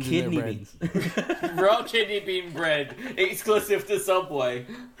kidney beans in their bread. beans. Raw kidney bean bread. Exclusive to Subway.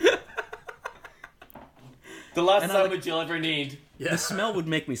 The last And I sandwich you'll ever need. The smell would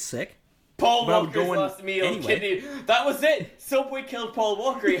make me sick. Paul But I would Walker's go in last meal, anyway. kidney. That was it. Subway killed Paul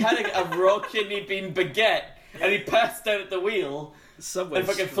Walker. He had a raw kidney bean baguette, and he passed out at the wheel Subway and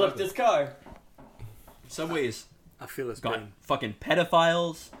fucking flipped his car. Subway's I feel it's got pain. fucking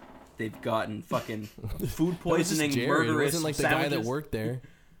pedophiles. They've gotten fucking food That was just poisoning, Jared. It murderous wasn't like the sandwiches. guy that worked there.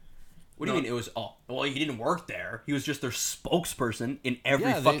 What do you mean? It was well, he didn't work there. He was just their spokesperson in every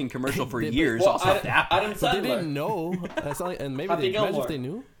Yeah, they- fucking commercial for they- years. Well, off of that. Adam But they Sandler. didn't know. That's not, and maybe Happy they imagine Gilmore. if they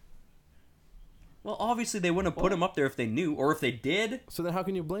knew. Well, obviously they wouldn't have put him up there if they knew, or if they did, So then how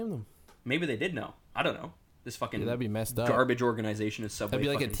can you blame them? maybe they did know. I don't know. This fucking Yeah, that'd be messed up. garbage organization is Subway. That'd be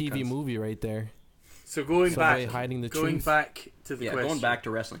like a fucking TV cunts. movie right there. So going Subway back, hiding the going truth. back to the Yeah, question. going back to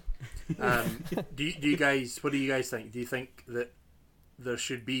wrestling. Do you guys? What do you guys think? Do you think that there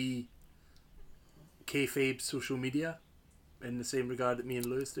should be kayfabe social media in the same regard that me and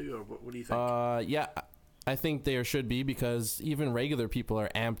Lewis do, or what do you think? Yeah, I think there should be, because even regular people are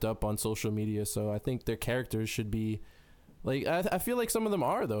amped up on social media. So I think their characters should be like. I feel like some of them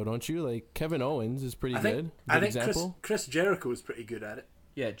are though, don't you? Like Kevin Owens is pretty I good. think, Good I think example. Chris Jericho is pretty good at it.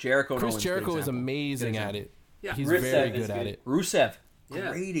 Yeah, Jericho. Chris Owens, Jericho good is example. amazing Good at example. it. Yeah. He's Rusev very is good at good. it. Rusev, Yeah.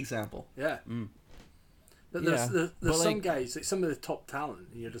 great example. Yeah. Yeah, There's some like, guys, like some of the top talent,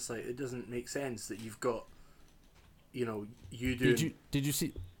 and you're just like, it doesn't make sense that you've got, you doing did you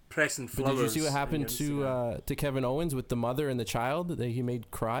see? pressing But flowers. did you see what on happened your Instagram. to Kevin Owens with the mother and the child that he made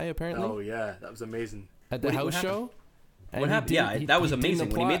cry apparently Oh yeah, that was amazing. at the What house happened? show? And What he happened? didn't- Yeah, that was didn't amazing.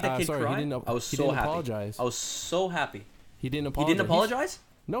 When he made that kid sorry, cry, he didn't, I was he so didn't happy. apologize. I was so happy. He didn't He apologize. didn't apologize?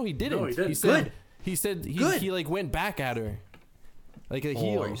 No, he didn't. No, he didn't. He said, Good. He said Good. he like went back at her, like a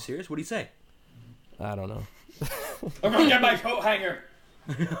heel. Oh, are you serious? What did he say? I don't know. I'm gonna get my coat hanger.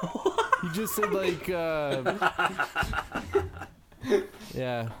 He just said like,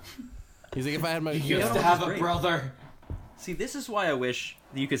 yeah. He's like, if I had my, You know used to what's have a great? brother. See, this is why I wish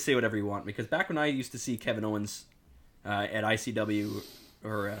that you could say whatever you want, because back when I used to see Kevin Owens at ICW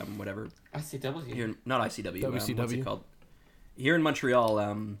or whatever, ICW. here, not ICW, what's it WCW? called? Here in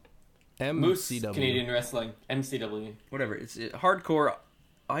Montreal, Moose MCW. Canadian Wrestling. MCW. whatever, it's hardcore.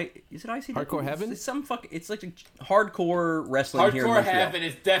 Is it ICW? Hardcore Heaven? It's some fuck. It's like a hardcore wrestling here in Hardcore Montreal. Heaven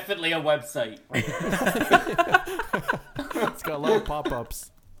is definitely a website. It's got a lot of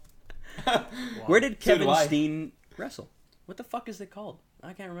pop-ups. Where did So Kevin do I. Steen wrestle? What the fuck is it called?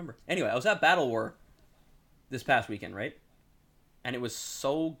 I can't remember. Anyway, I was at Battle War this past weekend, right? And it was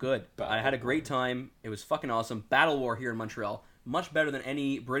so good. I had a great time. It was fucking awesome. Battle War here in Montreal. Much better than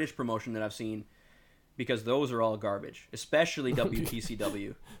any British promotion that I've seen, because those are all garbage. Especially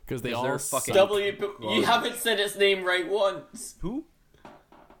WPCW. Because they Because all they're suck. fucking- You haven't said its name right once. Who?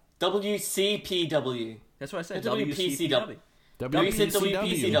 WCPW. That's what I said. WPCW. WPCW. No, you said WCW.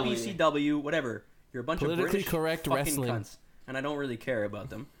 WPCW. WPCW, whatever. You're a bunch Politically of British correct fucking wrestling. cunts, and I don't really care about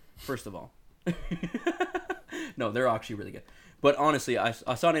them. First of all, no, they're actually really good. But honestly, I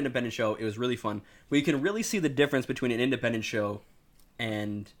saw an independent show. It was really fun. But you can really see the difference between an independent show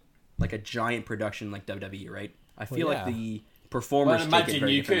and like a giant production like WWE, right? I feel Well, yeah. like the performers Well, take imagine it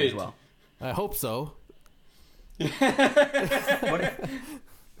very you differently as could. well. I hope so.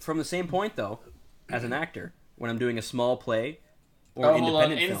 From the same point, though, as an actor, when I'm doing a small play or Oh, hold on.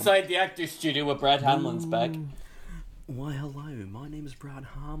 independent film. Inside the actor's studio with Brad Hamlin's back. Why, hello, my name is Brad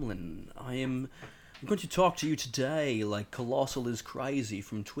Hamlin. I'm going to talk to you today like Colossal is crazy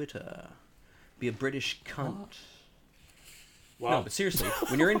from Twitter. Be a British cunt. Wow. No, but seriously,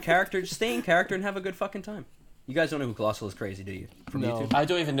 when you're in character, just stay in character and have a good fucking time. You guys don't know who Colossal is crazy, do you? From No. YouTube? I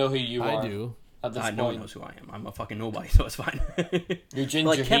don't even know who you are. I do. At this No one point. knows who I am. I'm a fucking nobody, so it's fine. You're Ginger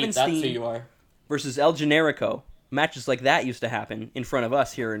Like Kevin Heat, that's who Steen. you are. Versus El Generico. Matches like that used to happen in front of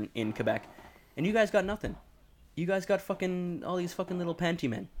us here in Quebec. And you guys got nothing. You guys got fucking all these fucking little panty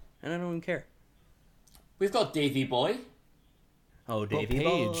men. And I don't even care. We've got Davy Boy. Oh, Davy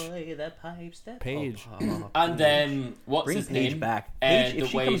Paige. Boy, that pipes, that... Paige. Oh, And then, what's bring his Paige name? back. Paige, The if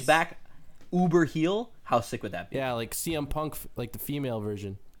she comes Ways. back uber heel, how sick would that be? Yeah, like CM Punk, like the female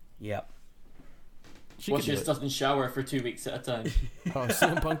version. Yep. She Well, could she do just it. doesn't shower for 2 weeks at a time. Oh,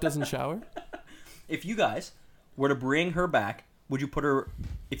 CM Punk doesn't shower? If you guys were to bring her back, would you put her...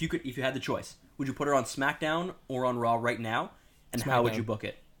 If you had the choice, would you put her on SmackDown or on Raw right now? And how would SmackDown. you book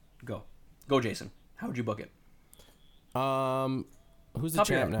it? Go, Jason. How would you book it? Who's the Top of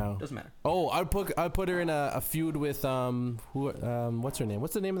your champ head. now? Doesn't matter. Oh, I'd put her in a feud with what's her name?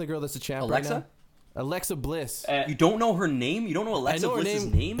 What's the name of the girl that's the champ Alexa? right now? Alexa Bliss. You don't know her name? You don't know Alexa I know her Bliss's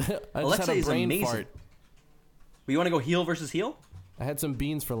name. name? I just Alexa had a is brain amazing. fart. But you want to go heel versus heel? I had some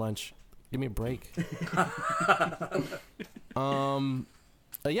beans for lunch. Give me a break.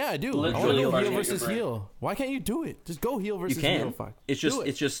 Yeah, I do. I want to Literally go farting heel out your versus brain. heel. Why can't you do it? Just go heel You versus can. heel. Fuck. It's Do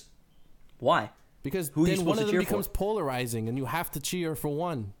it. just why? Because Who are you then one supposed of to them cheer for? becomes polarizing, and you have to cheer for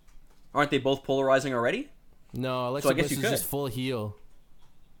one. Aren't they both polarizing already? No, Alexa I guess Bliss you is could. just full heel.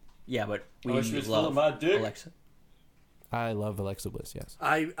 Yeah, but we Oh, she was full love of my dick. Alexa. I love Alexa Bliss. Yes.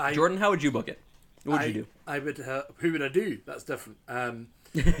 I Jordan, how would you book it? What would you do? I would. Who would I do? That's different.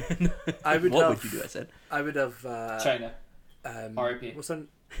 I would. What have, would you do? I said. I would have. China. R.I.P. What's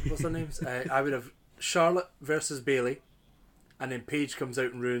their names? I would have Charlotte versus Bailey, and then Paige comes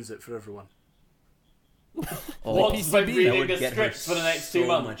out and ruins it for everyone. Oh, What's by PCB, that reading would the get her scripts for the next so 2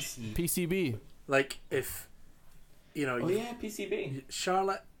 months? much heat. PCB. Like if Oh yeah, PCB.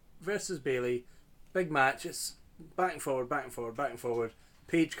 Charlotte versus Bailey, big match. It's back and forward, back and forward, back and forward.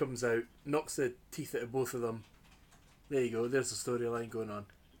 Paige comes out, knocks the teeth out of both of them. There you go. There's the storyline going on.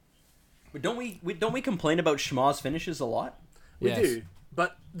 But don't we complain about schmoz finishes a lot? We Yes. do,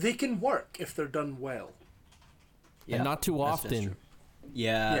 but they can work if they're done well. And not too that's often. true.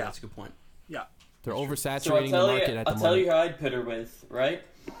 Yeah, Yeah. that's a good point. Yeah. They're So oversaturating the market at the I'll tell moment. you who I'd put her with, right?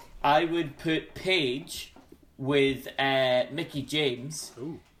 I would put Paige with Mickey James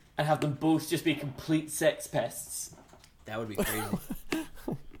Ooh. and have them both just be complete sex pests. That would be crazy.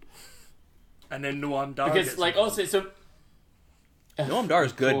 And then Noam Dar because gets like involved. also so Noam Dar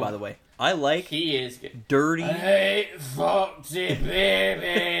is good, Cool. by the way. I like he is good. dirty. I hate Foxy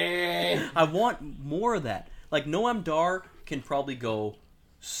baby. I want more of that. Like Noam Dar can probably go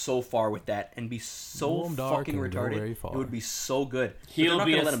so far with that and be so Noam Dar fucking can go retarded. very far. It would be so good. But He'll they're not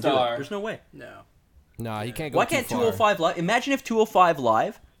be gonna a let him do it. star. There's no way. No. Nah, you can't go Why too can't far. 205 Live? Imagine if 205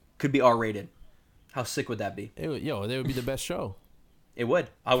 Live could be R-rated. How sick would that be? They would be the best show. It would.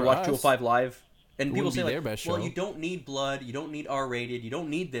 I would For watch us, 205 Live. And it people wouldn't say, be like, their best well, show. you don't need blood, you don't need R-rated, you don't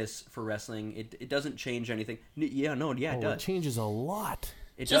need this for wrestling. It doesn't change anything. Yeah, it Oh, does. it changes a lot.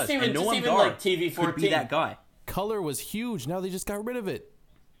 It Just does. even- and just Noam even Dar like TV could be 14. that guy. Color was huge. Now they just got rid of it.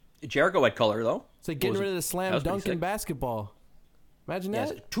 Jericho had color, though. It's like getting Was it- rid of the that slam was pretty dunk in sick. basketball. Imagine Yes,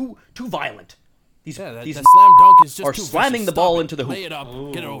 that. too violent. These That these slam dunk is just are too slamming vicious. the ball Stop it. into the hoop. Lay it up.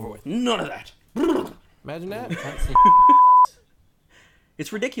 Get it over with. None of that. Imagine that.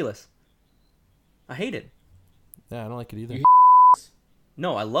 It's ridiculous. I hate it. Yeah, I don't like it either.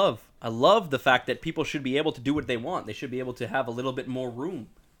 No, I love the fact that people should be able to do what they want. They should be able to have a little bit more room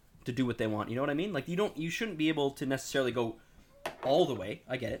to do what they want. You know what I mean? Like you shouldn't be able to necessarily go all the way.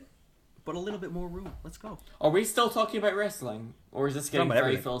 I get it. But a little bit more room. Let's go. Are we still talking about wrestling, or is this getting about very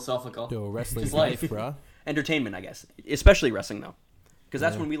everything. philosophical? Yo, wrestling's Just life, life. bruh. Entertainment, I guess. Especially wrestling though. Because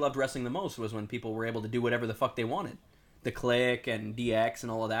that's Yeah. when we loved wrestling the most, was when people were able to do whatever the fuck they wanted. The Click and DX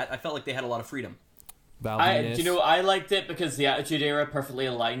and all of that. I felt like they had a lot of freedom. Do Valvinus. you know, I liked it because the Attitude Era perfectly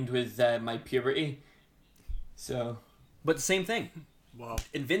aligned with my puberty. So, But the same thing. Wow.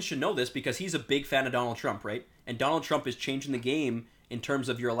 And Vince should know this because he's a big fan of Donald Trump, right? And Donald Trump is changing the game in terms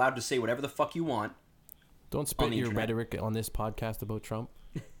of you're allowed to say whatever the fuck you want. Don't on spit the your internet. rhetoric on this podcast about Trump.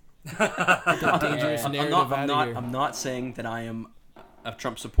 Get that dangerous I'm narrative not, out of here. I'm not saying that I am a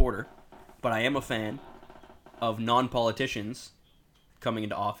Trump supporter, but I am a fan of non-politicians coming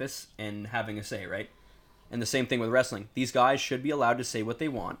into office and having a say, right? And the same thing with wrestling. These guys should be allowed to say what they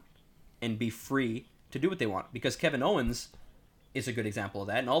want and be free to do what they want. Because Kevin Owens is a good example of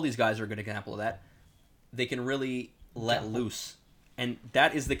that, and all these guys are a good example of that. They can really let loose. And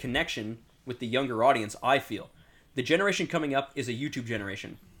that is the connection with the younger audience, I feel. The generation coming up is a YouTube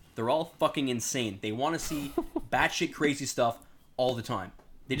generation. They're all fucking insane. They want to see batshit crazy stuff all the time.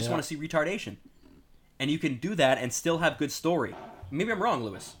 They just Yeah. want to see retardation. And you can do that and still have good story. Maybe I'm wrong,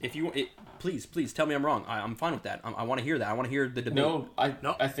 Lewis. Please tell me I'm wrong. I'm fine with that. I want to hear that. I want to hear the debate. no,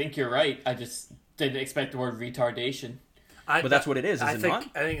 I think you're right. I just didn't expect the word retardation. But that's what it is I it think, not?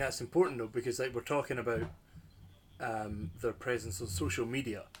 I think that's important though, because like we're talking about their presence on social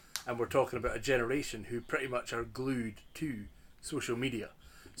media, and we're talking about a generation who pretty much are glued to social media.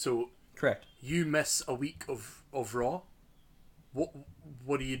 So Correct. you miss a week of Raw,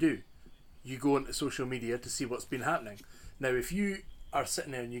 what do? You go into social media to see what's been happening. Now, if you are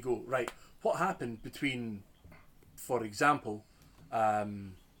sitting there and you go, right, what happened between, for example,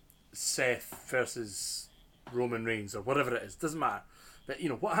 Seth versus Roman Reigns or whatever it is, doesn't matter. But, you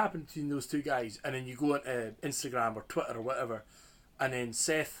know, what happened between those two guys? And then you go into Instagram or Twitter or whatever, and then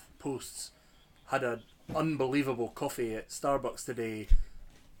Seth posts, had an unbelievable coffee at Starbucks today,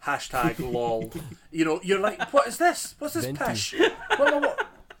 hashtag lol. You know, you're like, what is this? What's this Venti. pish? What?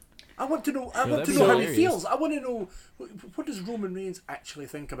 I want to know. I want that'd to be know how he hilarious. feels. I want to know what does Roman Reigns actually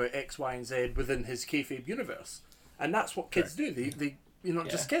think about X, Y, and Z within his kayfabe universe, and that's what kids do. They you know,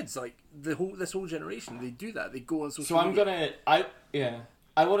 just kids like this whole generation. They do that. They go on social. So I'm media.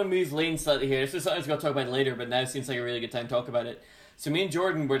 I want to move lane slightly here. This is something I was going to talk about later, but now seems like a really good time to talk about it. So me and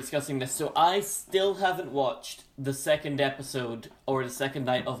Jordan were discussing this. So I still haven't watched the second episode or the second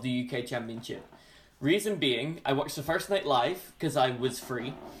night of the UK Championship. Reason being, I watched the first night live because I was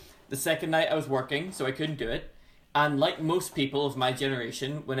free. The second night I was working, so I couldn't do it. And like most people of my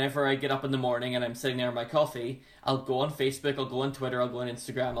generation, whenever I get up in the morning and I'm sitting there with my coffee, I'll go on Facebook, I'll go on Twitter, I'll go on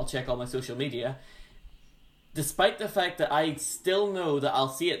Instagram, I'll check all my social media. Despite the fact that I still know that I'll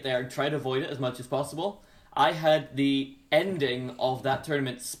see it there and try to avoid it as much as possible, I had the ending of that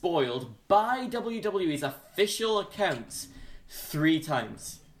tournament spoiled by WWE's official accounts 3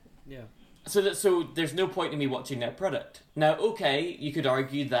 times. Yeah. So there's no point in me watching their product. Now, okay, you could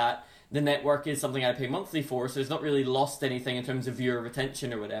argue that the network is something I pay monthly for, so it's not really lost anything in terms of viewer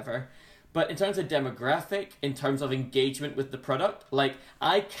retention or whatever. But in terms of demographic, in terms of engagement with the product, like,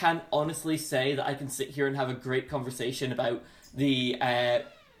 I can't honestly say that I can sit here and have a great conversation about the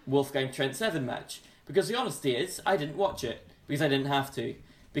Wolfgang Trent 7 match. Because the honesty is, I didn't watch it. Because I didn't have to.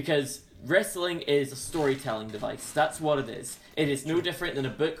 Because wrestling is a storytelling device. That's what it is. It is no different than a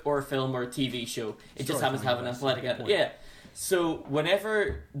book or a film or a TV show. It just happens to have an athletic... Yeah. So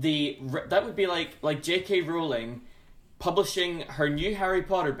whenever that would be like J.K. Rowling publishing her new Harry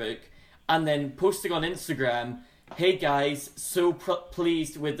Potter book and then posting on Instagram, "Hey guys, so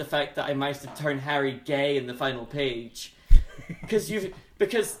pleased with the fact that I managed to turn Harry gay in the final page," because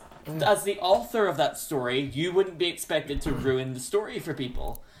as the author of that story, you wouldn't be expected to ruin the story for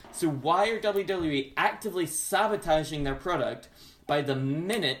people. So why are WWE actively sabotaging their product by the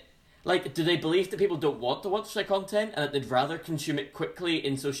minute? Like, do they believe that people don't want to watch their content and that they'd rather consume it quickly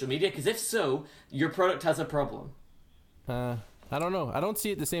in social media? Because if so, your product has a problem. I don't know. I don't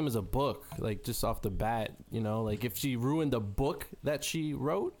see it the same as a book, like, just off the bat, you know? Like, if she ruined a book that she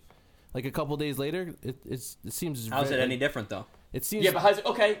wrote, like, a couple days later, it seems... How's it any different, though? It seems... Yeah, but how's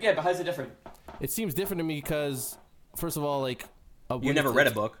it different? It seems different to me because, first of all, like... You never read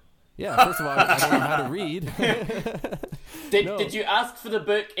a book. Yeah, first of all, I don't know how to read. Did you ask for the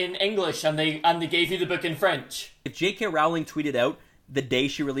book in English and they gave you the book in French? If J.K. Rowling tweeted out the day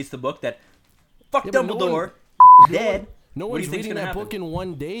she released the book that "fuck Yeah, but Dumbledore, dead," No what do one's you think's reading gonna that happen? book in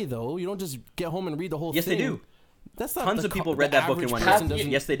one day, though. You don't just get home and read the whole Yes, thing. they do. That's not Tons the of people the read that book in average one person day.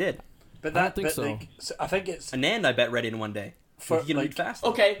 doesn't- Yes, they did. But I don't think so. Like, I think it's Anand, I bet, read it in one day. For, He can like, read fast.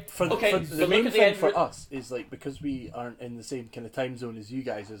 Okay, for but the look main at the thing end. for us is like because we aren't in the same kind of time zone as you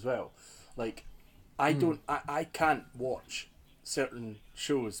guys as well. Like, I can't watch certain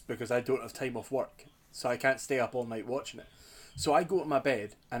shows because I don't have time off work, so I can't stay up all night watching it. So I go to my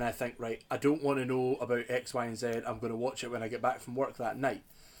bed and I think, right, I don't want to know about X, Y, and Z. I'm going to watch it when I get back from work that night.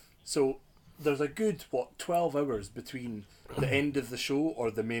 So there's a good 12 hours between the end of the show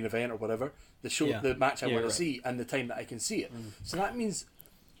or the main event or whatever, the match I want to see, and the time that I can see it. So that means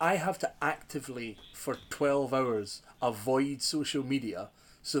I have to actively for 12 hours avoid social media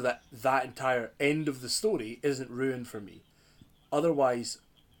so that entire end of the story isn't ruined for me. Otherwise,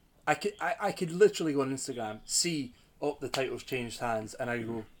 I could literally go on Instagram, see, oh, the title's changed hands, and I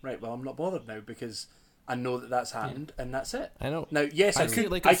go, right, well, I'm not bothered now because I know that that's happened, and that's it. I know. Now, yes, I see could,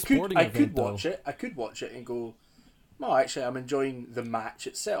 it like a sporting I could event, though. watch it. I could watch it and go, no, actually, I'm enjoying the match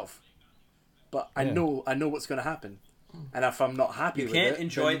itself, but I know what's going to happen, and if I'm not happy You with can't it,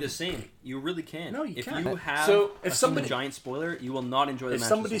 enjoy then the same. You really can't. No, you if can't. you have So, if a somebody- giant spoiler, you will not enjoy the if match.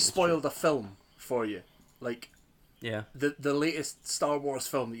 somebody the same. spoiled a film for you, like Yeah. the latest Star Wars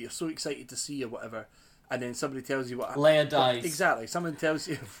film that you're so excited to see or whatever, and then somebody tells you what Leia dies. Exactly. Someone tells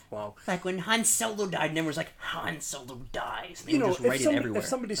you, wow. Like when Han Solo died, and everyone was like, Han Solo dies. And they You would know, just write it everywhere. if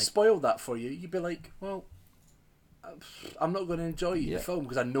somebody Like, spoiled that for you, you'd be like, well, I'm not going to enjoy the film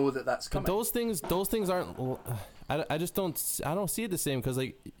because I know that that's But coming. those things aren't. I just don't. I don't see it the same because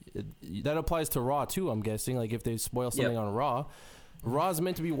like that applies to Raw too. I'm guessing like if they spoil something on Raw, Raw's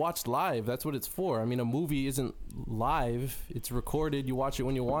meant to be watched live. That's what it's for. I mean, a movie isn't live. It's recorded. You watch it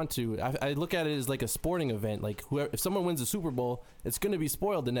when you want to. I look at it as like a sporting event. Like if someone wins the Super Bowl, it's going to be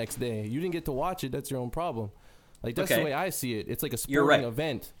spoiled the next day. You didn't get to watch it. That's your own problem. Like that's the way I see it. It's like a sporting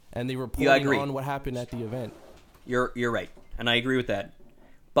event, and they report on what happened at the event. You're right, and I agree with that.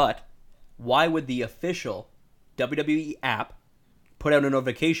 But why would the official WWE app put out a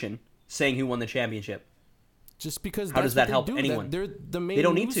notification saying who won the championship? Just because How does that help do. anyone? They're the main They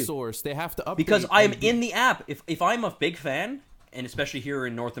don't need news to. source. They have to update. Because I am in the app. If I'm a big fan, and especially here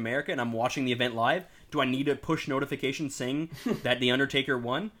in North America, and I'm watching the event live, do I need a push notification saying that The Undertaker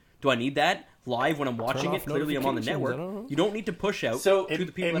won? Do I need that live when I'm watching it? off Clearly I'm on the notifications, I network. don't know. You don't need to push out So, to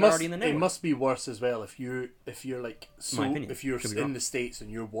the people It that are already in the network. It must be worse as well if you're like My opinion. if you're Could be in wrong. the States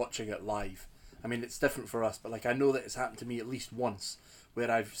and you're watching it live. I mean, it's different for us, but like I know that it's happened to me at least once where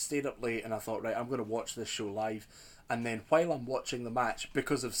I've stayed up late and I thought, right, I'm going to watch this show live, and then while I'm watching the match,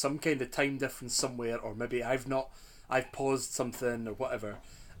 because of some kind of time difference somewhere, or maybe I've paused something or whatever,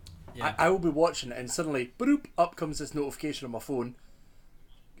 I will be watching it and suddenly, boop, up comes this notification on my phone.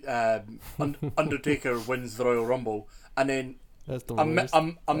 Undertaker wins the Royal Rumble, and then That's the a worst.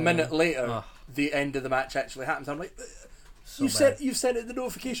 minute later, Ugh. the end of the match actually happens. I'm like, So you've bad. sent it the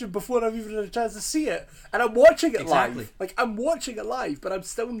notification before I've even had a chance to see it, and I'm watching it Exactly. live. Like I'm watching it live, but I'm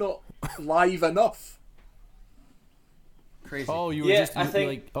still not live enough. Crazy. Oh, you were Yeah, just I think-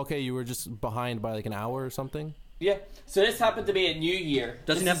 like okay, you were just behind by like an hour or something. Yeah. So this happened to me at New Year.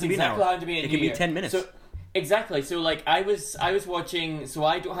 Doesn't This have is to be an exactly hour. happened to me at It New can be Year. 10 minutes. So, exactly. So like I was watching. So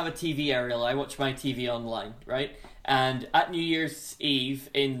I don't have a TV aerial. I watch my TV online, right? And at New Year's Eve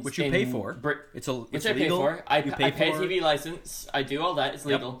Which you pay for. It's which I pay legal. for. I You pay for TV license. I do all that. It's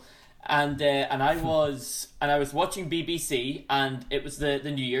Yep. legal. And I was watching BBC, and it was the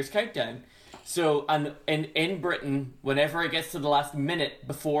New Year's countdown. So and in Britain, whenever it gets to the last minute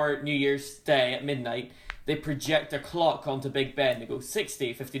before New Year's Day at midnight, they project a clock onto Big Ben. They go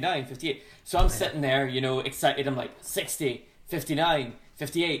 60, 59, 58. So I'm sitting there, excited. I'm like 60, 59,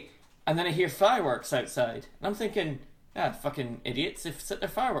 58. And then I hear fireworks outside. And I'm thinking, Yeah, fucking idiots. They've set their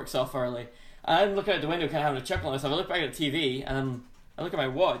fireworks off early. I'm looking out the window, kind of having a chuckle at myself. I look back at the TV, and I look at my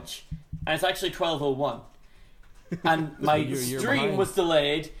watch, and it's actually 12:01. And my you're stream behind. was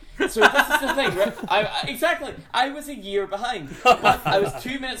delayed. So this is the thing, right? Exactly. I was a year behind. I was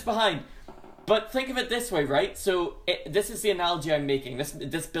 2 minutes behind. But think of it this way, right? So this is the analogy I'm making.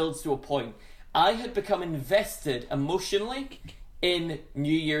 This builds to a point. I had become invested emotionally in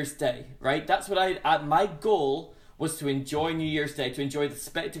New Year's Day, right? That's what my goal was, to enjoy New Year's Day, to enjoy the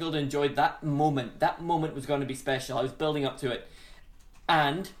spectacle, to enjoy that moment. That moment was going to be special. I was building up to it.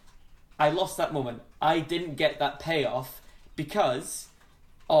 And I lost that moment. I didn't get that payoff because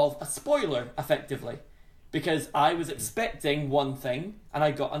of a spoiler, effectively. Because I was expecting one thing and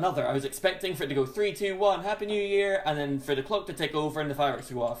I got another. I was expecting for it to go 3, 2, 1, Happy New Year, and then for the clock to tick over and the fireworks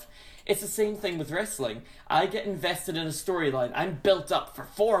to go off. It's the same thing with wrestling. I get invested in a storyline. I'm built up for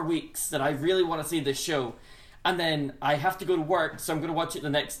 4 weeks that I really want to see this show. And then I have to go to work, so I'm going to watch it the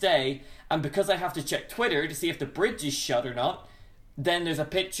next day. And because I have to check Twitter to see if the bridge is shut or not, then there's a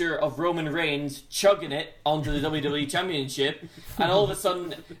picture of Roman Reigns chugging it onto the WWE Championship, and all of a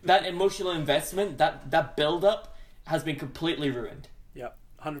sudden, that emotional investment, that build-up, has been completely ruined. Yeah,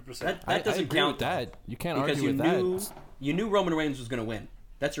 100%. That I doesn't agree count with that. You can't because argue with that. you knew Roman Reigns was going to win.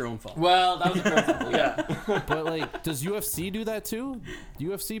 That's your own fault. Well, that was a perfect Yeah. But like, does UFC do that too?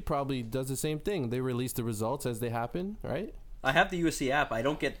 UFC probably does the same thing. They release the results as they happen, right? I have the UFC app. I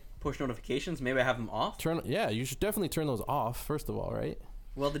don't get push notifications. Maybe I have them off. Yeah, you should definitely turn those off first of all, right?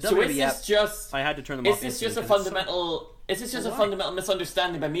 Well, the So is WWE app, this just... I had to turn them Is off. this just a instantly 'cause fundamental... Is this just a fundamental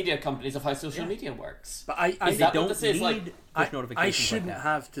misunderstanding by media companies of how social media works? But Is they that what don't this is? need Like, push notifications. I like shouldn't that.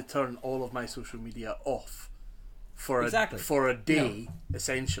 have to turn all of my social media off for Exactly. a day,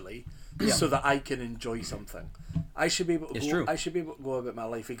 essentially, so that I can enjoy something. I should be able to It's go, true. I should be able to go about my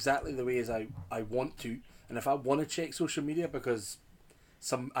life exactly the way as I want to, and if I want to check social media because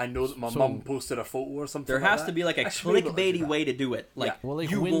I know that my mum posted a photo or something. There like has that, to be like a I should be able to do clickbaity that. way to do it. Like, Yeah. Well,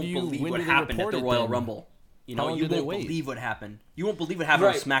 like, you when won't do you- believe when what do they happened at report the it Royal then? Rumble. You How know, long you do they won't wait? believe what happened. You won't believe what happened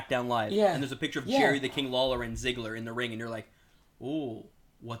Right. on SmackDown Live. Yeah. And there's a picture of Yeah. Jerry the King Lawler and Ziggler in the ring, and you're like, "Ooh,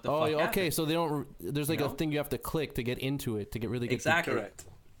 what the Oh, fuck okay. happened?" So they don't. There's like You a know? thing you have to click to get into it to get really get Exactly. Correct.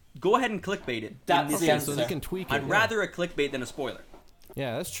 Go ahead and clickbait it. That's In this the Okay, instance. so answer. they can tweak it. I'd yeah. rather a clickbait than a spoiler.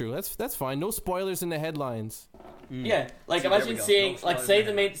 Yeah, that's true. That's fine. No spoilers in the headlines. yeah, like See, there imagine we go. seeing, Don't like, spoil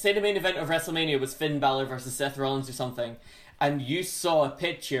say the main event of WrestleMania was Finn Balor versus Seth Rollins or something, and you saw a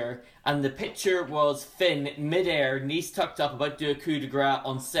picture, and the picture was Finn midair, knees tucked up, about to do a coup de grace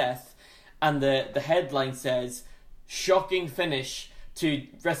on Seth, and the headline says, "Shocking finish to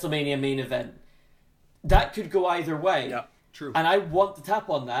WrestleMania main event." That could go either way. Yeah. True. And I want to tap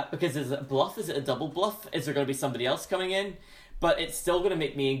on that because is it a bluff? Is it a double bluff? Is there going to be somebody else coming in? But it's still going to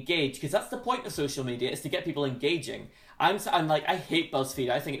make me engage because that's the point of social media, is to get people engaging. I'm like, I hate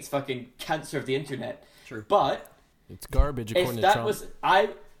BuzzFeed. I think it's fucking cancer of the internet. True. But It's garbage according if to that Trump. was I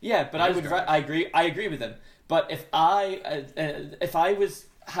would I agree with him. But if I was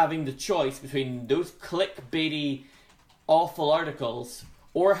having the choice between those clickbaity awful articles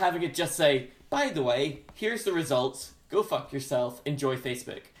or having it just say, by the way, here's the results, go fuck yourself, enjoy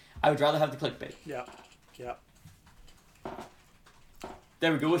Facebook, I would rather have the clickbait. Yeah. Yeah.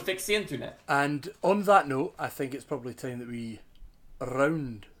 There we go, we fix the internet. And on that note, I think it's probably time that we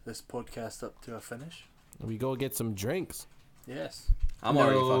round this podcast up to a finish. We go get some drinks. Yes. I'm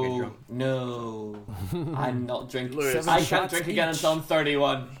already fucking drunk. No, I'm not drinking. Lewis. I 7 can't shots drink again each. until I'm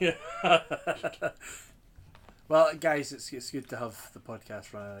 31. Well, guys, it's good to have the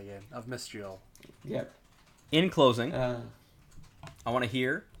podcast running again. I've missed you all. Yep. In closing, Uh, I want to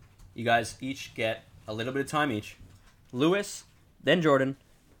hear you guys each get a little bit of time each. Lewis, then Jordan,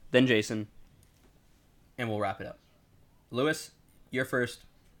 then Jason, and we'll wrap it up. Lewis, you're first.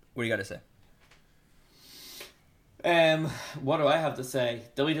 What do you got to say? what do I have to say?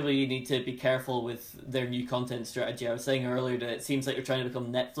 WWE need to be careful with their new content strategy. I was saying earlier that it seems like they're trying to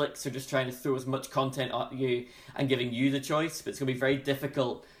become Netflix. They're just trying to throw as much content at you and giving you the choice, but it's going to be very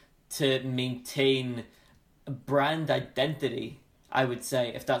difficult to maintain brand identity, I would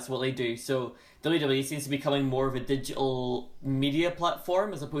say, if that's what they do. So WWE seems to be becoming more of a digital media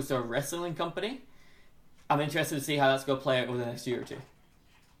platform as opposed to a wrestling company. I'm interested to see how that's going to play out over the next year or two.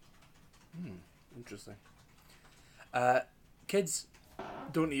 Interesting. Kids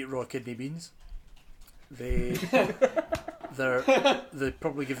don't eat raw kidney beans. They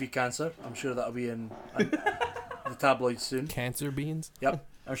probably give you cancer. I'm sure that'll be in the tabloids soon. Cancer beans. Yep.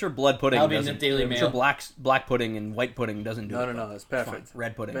 I'm sure blood pudding That'll be in the doesn't. Daily I'm sure Mail. black pudding and white pudding doesn't do it. No, it's perfect. Fine.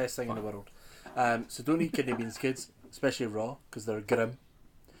 Red pudding. Best thing in Fine. the world. So don't eat kidney beans, kids, especially raw, because they're grim.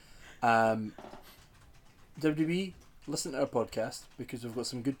 WWE, listen to our podcast because we've got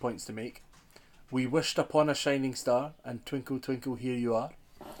some good points to make. We wished upon a shining star, and twinkle, twinkle, here you are.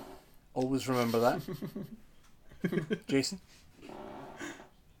 Always remember that. Jason?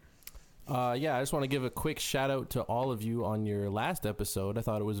 Yeah, I just want to give a quick shout out to all of you on your last episode. I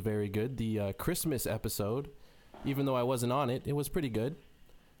thought it was very good. The Christmas episode, even though I wasn't on it, it was pretty good.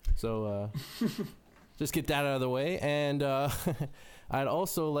 So just get that out of the way. And I'd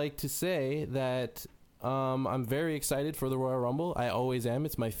also like to say that I'm very excited for the Royal Rumble. I always am.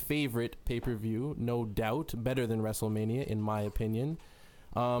 It's my favorite pay-per-view, no doubt. Better than WrestleMania, in my opinion.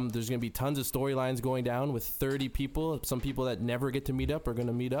 There's going to be tons of storylines going down with 30 people. Some people that never get to meet up are going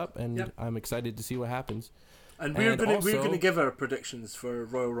to meet up, and I'm excited to see what happens. And we're going to give our predictions for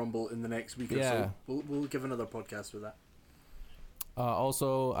Royal Rumble in the next week or so. We'll give another podcast with that.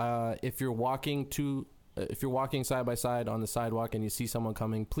 Also, if you're walking side by side on the sidewalk and you see someone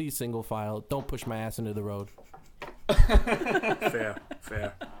coming, please single file. Don't push my ass into the road. Fair.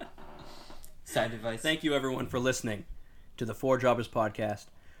 Sound advice. Thank you, everyone, for listening to the Four Jobbers podcast.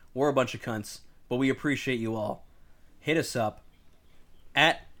 We're a bunch of cunts, but we appreciate you all. Hit us up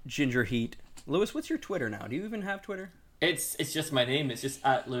at Ginger Heat. Lewis, what's your Twitter now? Do you even have Twitter? It's just my name. It's just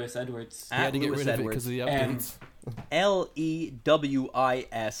at Lewis Edwards. I had to get rid of it because of the updates.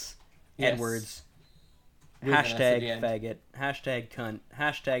 LEWIS Edwards. With an S at the Hashtag end. faggot. Hashtag cunt.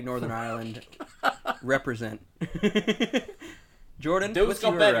 Hashtag Northern Ireland. Represent. Jordan, Those what's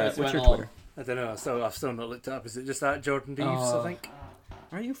got your, better as what's we your went Twitter? I don't know. I've still not looked it up. Is it just at Jordan Deves, I think?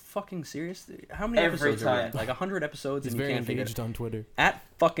 Are you fucking serious? How many Every episodes are we time. at? Like 100 episodes He's and you very can't figure engaged it. on Twitter. At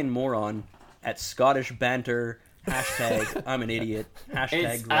fucking moron. At Scottish banter. Hashtag I'm an idiot.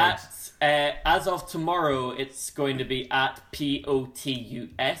 Hashtag It's Gross. at as of tomorrow. It's going to be at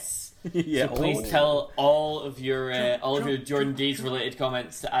POTUS. Yeah. So please tell all of your Jordan D's related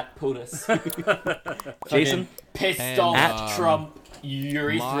comments to at POTUS. Jason? Pissed And, off at Trump.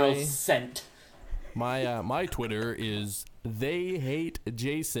 Urethral my- scent. My Twitter is they hate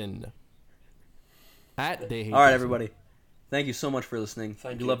Jason. At they hate. All right, Jason. everybody. Thank you so much for listening.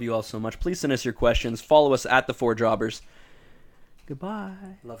 Thank We you. love you all so much. Please send us your questions. Follow us at the Four Jobbers. Goodbye.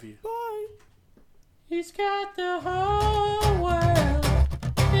 Love you. Bye. He's got the whole world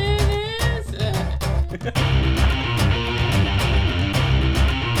in his